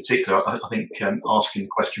 in particular, I think asking the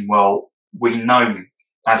question, well, we know,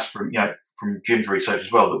 as from Jim's research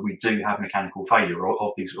as well, that we do have mechanical failure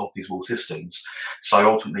of these wall systems.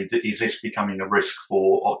 So ultimately, is this becoming a risk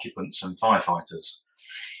for occupants and firefighters?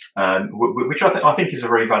 Which I think is a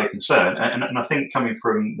very valid concern, and I think coming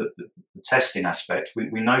from the testing aspect,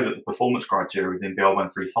 we know that the performance criteria within BL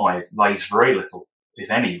 135 lays very little,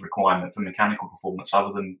 if any, requirement for mechanical performance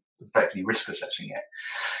other than effectively risk assessing it.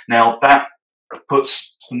 Now that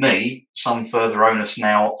puts, for me, some further onus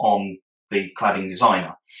now on the cladding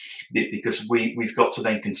designer, because we've got to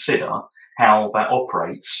then consider how that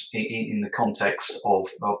operates in the context of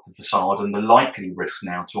the facade and the likely risk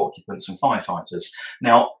now to occupants and firefighters.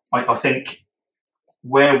 Now, I think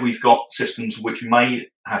where we've got systems which may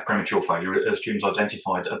have premature failure, as Jim's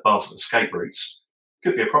identified, above escape routes,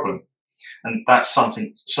 could be a problem. And that's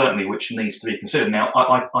something certainly which needs to be considered. Now,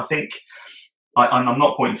 I think, I'm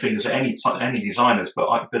not pointing fingers at any designers, but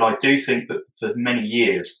I do think that for many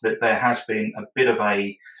years that there has been a bit of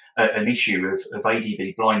an issue of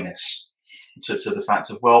ADB blindness to the fact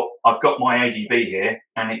of, well, I've got my ADB here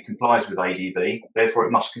and it complies with ADB, therefore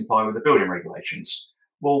it must comply with the building regulations.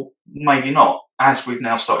 Well, maybe not, as we've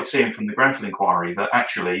now started seeing from the Grenfell inquiry, that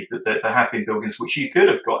actually that there have been buildings which you could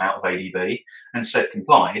have got out of ADB and said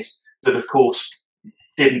complied, but of course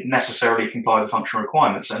didn't necessarily comply with the functional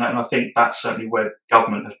requirements. And I think that's certainly where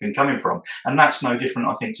government has been coming from. And that's no different,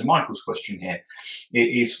 I think, to Michael's question here. It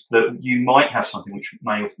is that you might have something which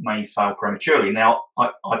may fail prematurely. Now,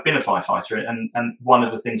 I've been a firefighter, and one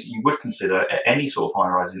of the things that you would consider at any sort of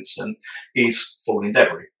high-rise incident is falling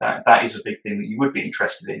debris. That is a big thing that you would be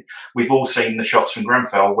interested in. We've all seen the shots from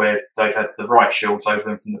Grenfell where they've had the riot shields over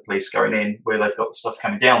them from the police going in, where they've got the stuff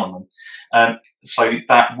coming down on them. So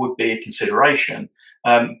that would be a consideration.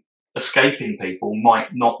 Escaping people might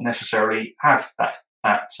not necessarily have that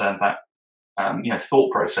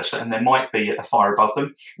thought process, and there might be a fire above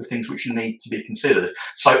them with things which need to be considered.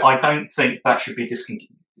 So I don't think that should be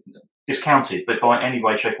discounted, but by any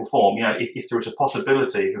way, shape, or form. If there is a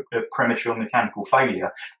possibility of premature mechanical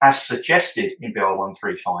failure, as suggested in BR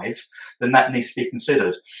 135, then that needs to be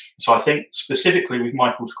considered. So I think specifically with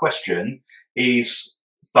Michael's question is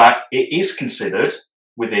that it is considered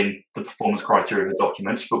within the performance criteria of the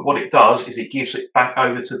documents, but what it does is it gives it back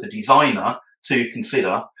over to the designer to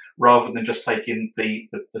consider, rather than just taking the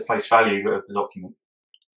face value of the document.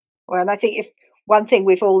 Well, and I think if one thing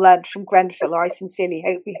we've all learned from Grenfell, or I sincerely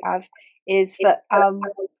hope we have, is that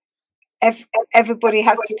everybody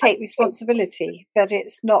has to take responsibility, that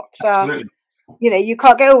it's not, you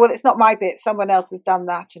can't go, oh, well, it's not my bit, someone else has done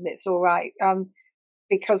that and it's all right.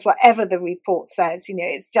 Because whatever the report says,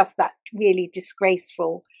 it's just that really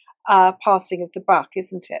disgraceful passing of the buck,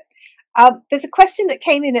 isn't it? There's a question that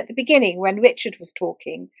came in at the beginning when Richard was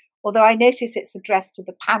talking, although I notice it's addressed to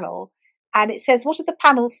the panel, and it says, what are the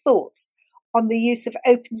panel's thoughts on the use of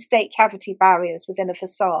open state cavity barriers within a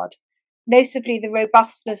facade, notably the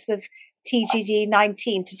robustness of TGD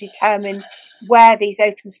 19 to determine where these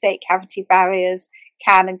open state cavity barriers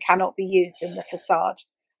can and cannot be used in the facade?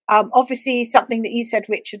 Obviously, something that you said,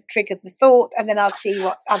 Richard, triggered the thought, and then I'll see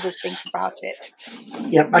what others think about it.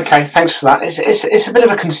 Yeah, okay, thanks for that. It's a bit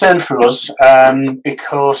of a concern for us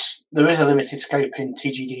because there is a limited scope in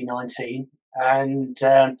TGD 19, and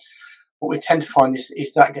what we tend to find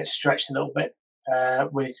is that gets stretched a little bit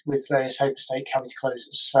with various open state cavity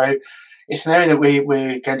closures. So it's an area that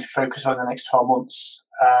we're going to focus on in the next 12 months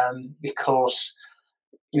because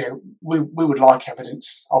we would like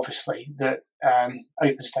evidence, obviously, that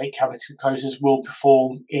open state cavity closures will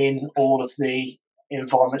perform in all of the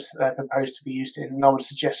environments that they're proposed to be used in. And I would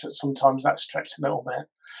suggest that sometimes that's stretched a little bit.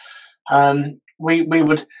 We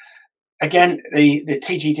would, again, the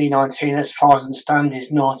TGD 19, as far as I understand,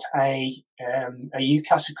 is not a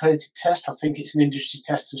UCAS accredited test. I think it's an industry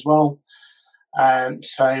test as well. And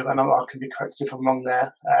I can be corrected if I'm wrong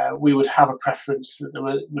there. We would have a preference that there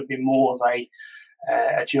would be more of a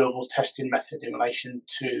durable testing method in relation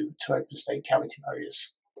to open state cavity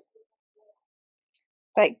barriers.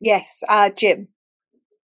 Yes, Jim.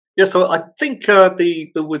 Yeah, so I think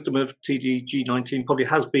the wisdom of TDG19 probably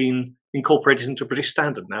has been incorporated into British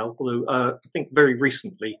standard now, although I think very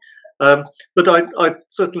recently. But I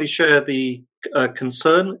certainly share the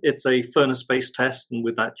concern. It's a furnace-based test, and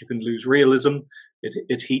with that you can lose realism.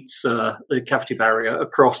 It heats the cavity barrier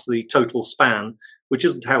across the total span, which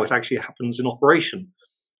isn't how it actually happens in operation.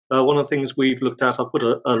 One of the things we've looked at, I'll put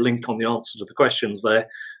a link on the answer to the questions there,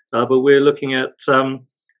 but we're looking at an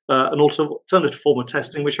alternative form of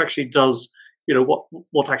testing, which actually does,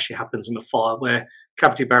 what actually happens in a fire, where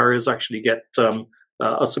cavity barriers actually get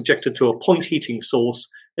are subjected to a point heating source,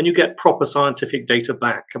 and you get proper scientific data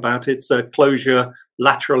back about its closure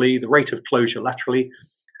laterally, the rate of closure laterally,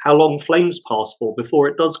 how long flames pass for before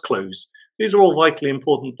it does close. These are all vitally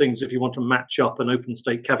important things if you want to match up an open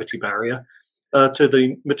state cavity barrier to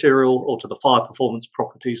the material or to the fire performance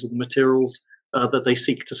properties of the materials that they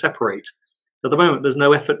seek to separate. At the moment, there's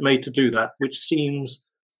no effort made to do that, which seems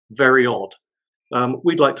very odd.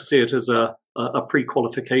 We'd like to see it as a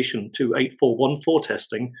pre-qualification to 8414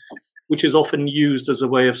 testing, which is often used as a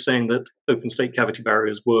way of saying that open state cavity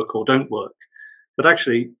barriers work or don't work. But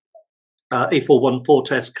actually, 8414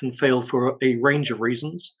 tests can fail for a range of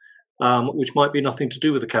reasons, which might be nothing to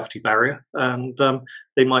do with the cavity barrier, and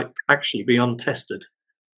they might actually be untested.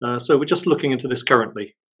 So we're just looking into this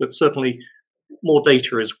currently, but certainly more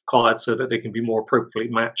data is required so that they can be more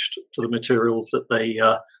appropriately matched to the materials that they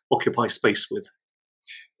occupy space with.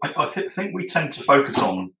 I think we tend to focus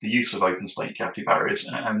on the use of open state cavity barriers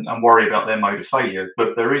and worry about their mode of failure,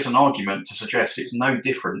 but there is an argument to suggest it's no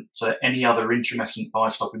different to any other intumescent fire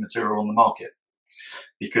stopping material on the market.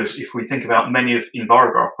 Because if we think about many of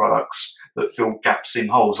Envirograph products that fill gaps in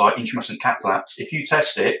holes like intumescent cap flaps, if you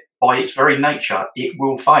test it, by its very nature, it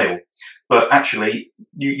will fail. But actually,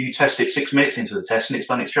 you test it 6 minutes into the test and it's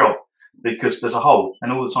done its job, because there's a hole.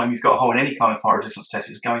 And all the time you've got a hole in any kind of fire resistance test,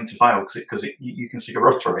 it's going to fail because you can stick a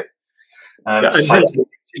rod through it. So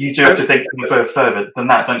you do have to think further than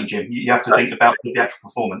that, don't you, Jim? You have to think about the actual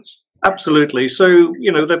performance. Absolutely. So,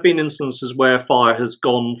 there have been instances where fire has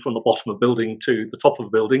gone from the bottom of a building to the top of a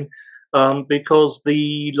building because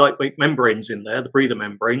the lightweight membranes in there, the breather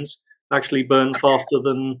membranes, actually burn faster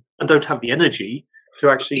and don't have the energy to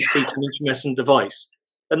actually seat an intumescent device.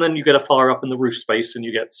 And then you get a fire up in the roof space and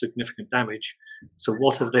you get significant damage. So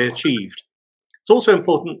what have they achieved? It's also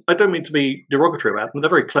important, I don't mean to be derogatory about them, they're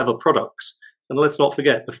very clever products. And let's not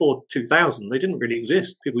forget, before 2000, they didn't really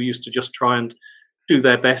exist. People used to just try and do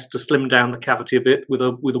their best to slim down the cavity a bit with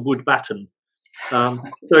a wood batten.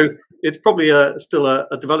 So it's probably still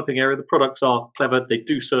a developing area. The products are clever. They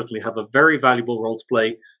do certainly have a very valuable role to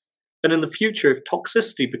play. And in the future, if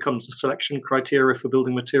toxicity becomes a selection criteria for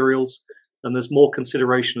building materials, and there's more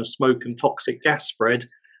consideration of smoke and toxic gas spread,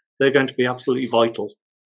 they're going to be absolutely vital.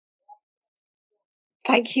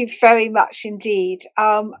 Thank you very much indeed.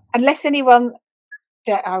 Unless anyone,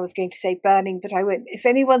 I was going to say burning, but I won't. If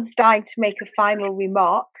anyone's dying to make a final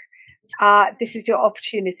remark, this is your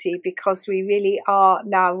opportunity, because we really are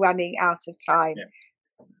now running out of time. Yeah.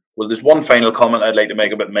 Well, there's one final comment I'd like to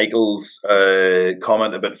make about Michael's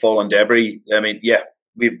comment about fallen debris. I mean, yeah,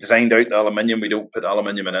 we've designed out the aluminium. We don't put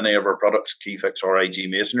aluminium in any of our products, Keyfix or IG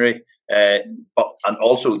Masonry. And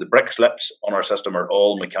also the brick slips on our system are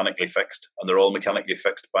all mechanically fixed, and they're all mechanically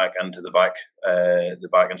fixed back into the back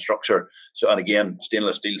end structure. So, and again,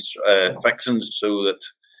 stainless steel fixings, so that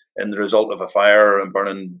in the result of a fire and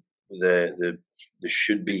burning, there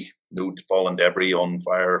should be no fallen debris on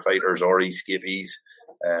firefighters or escapees.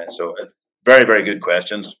 So, very, very good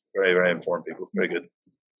questions. Very, very informed people. Very good.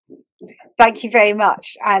 Thank you very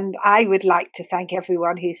much. And I would like to thank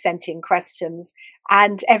everyone who sent in questions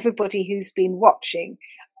and everybody who's been watching.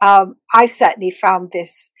 I certainly found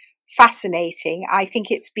this fascinating. I think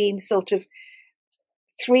it's been sort of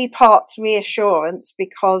 3 parts reassurance,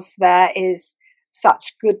 because there is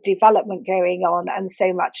such good development going on and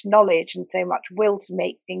so much knowledge and so much will to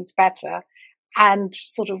make things better, and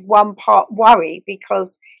sort of 1 part worry,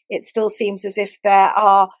 because it still seems as if there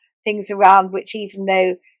are things around which, even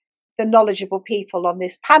though the knowledgeable people on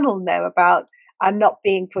this panel know about, are not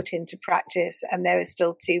being put into practice, and there is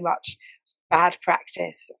still too much bad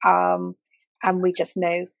practice, and we just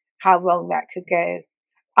know how wrong that could go.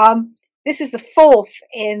 This is the 4th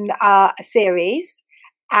in a series,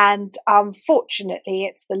 and unfortunately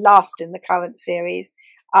it's the last in the current series.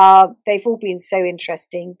 They've all been so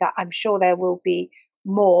interesting that I'm sure there will be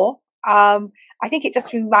more. I think it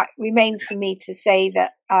just remains for me to say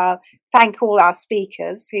that thank all our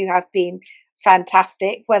speakers who have been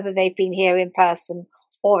fantastic, whether they've been here in person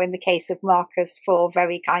or, in the case of Marcus, for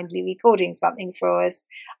very kindly recording something for us.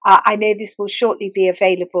 I know this will shortly be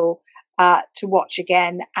available to watch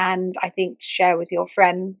again, and I think to share with your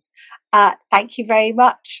friends. Thank you very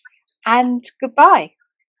much, and goodbye.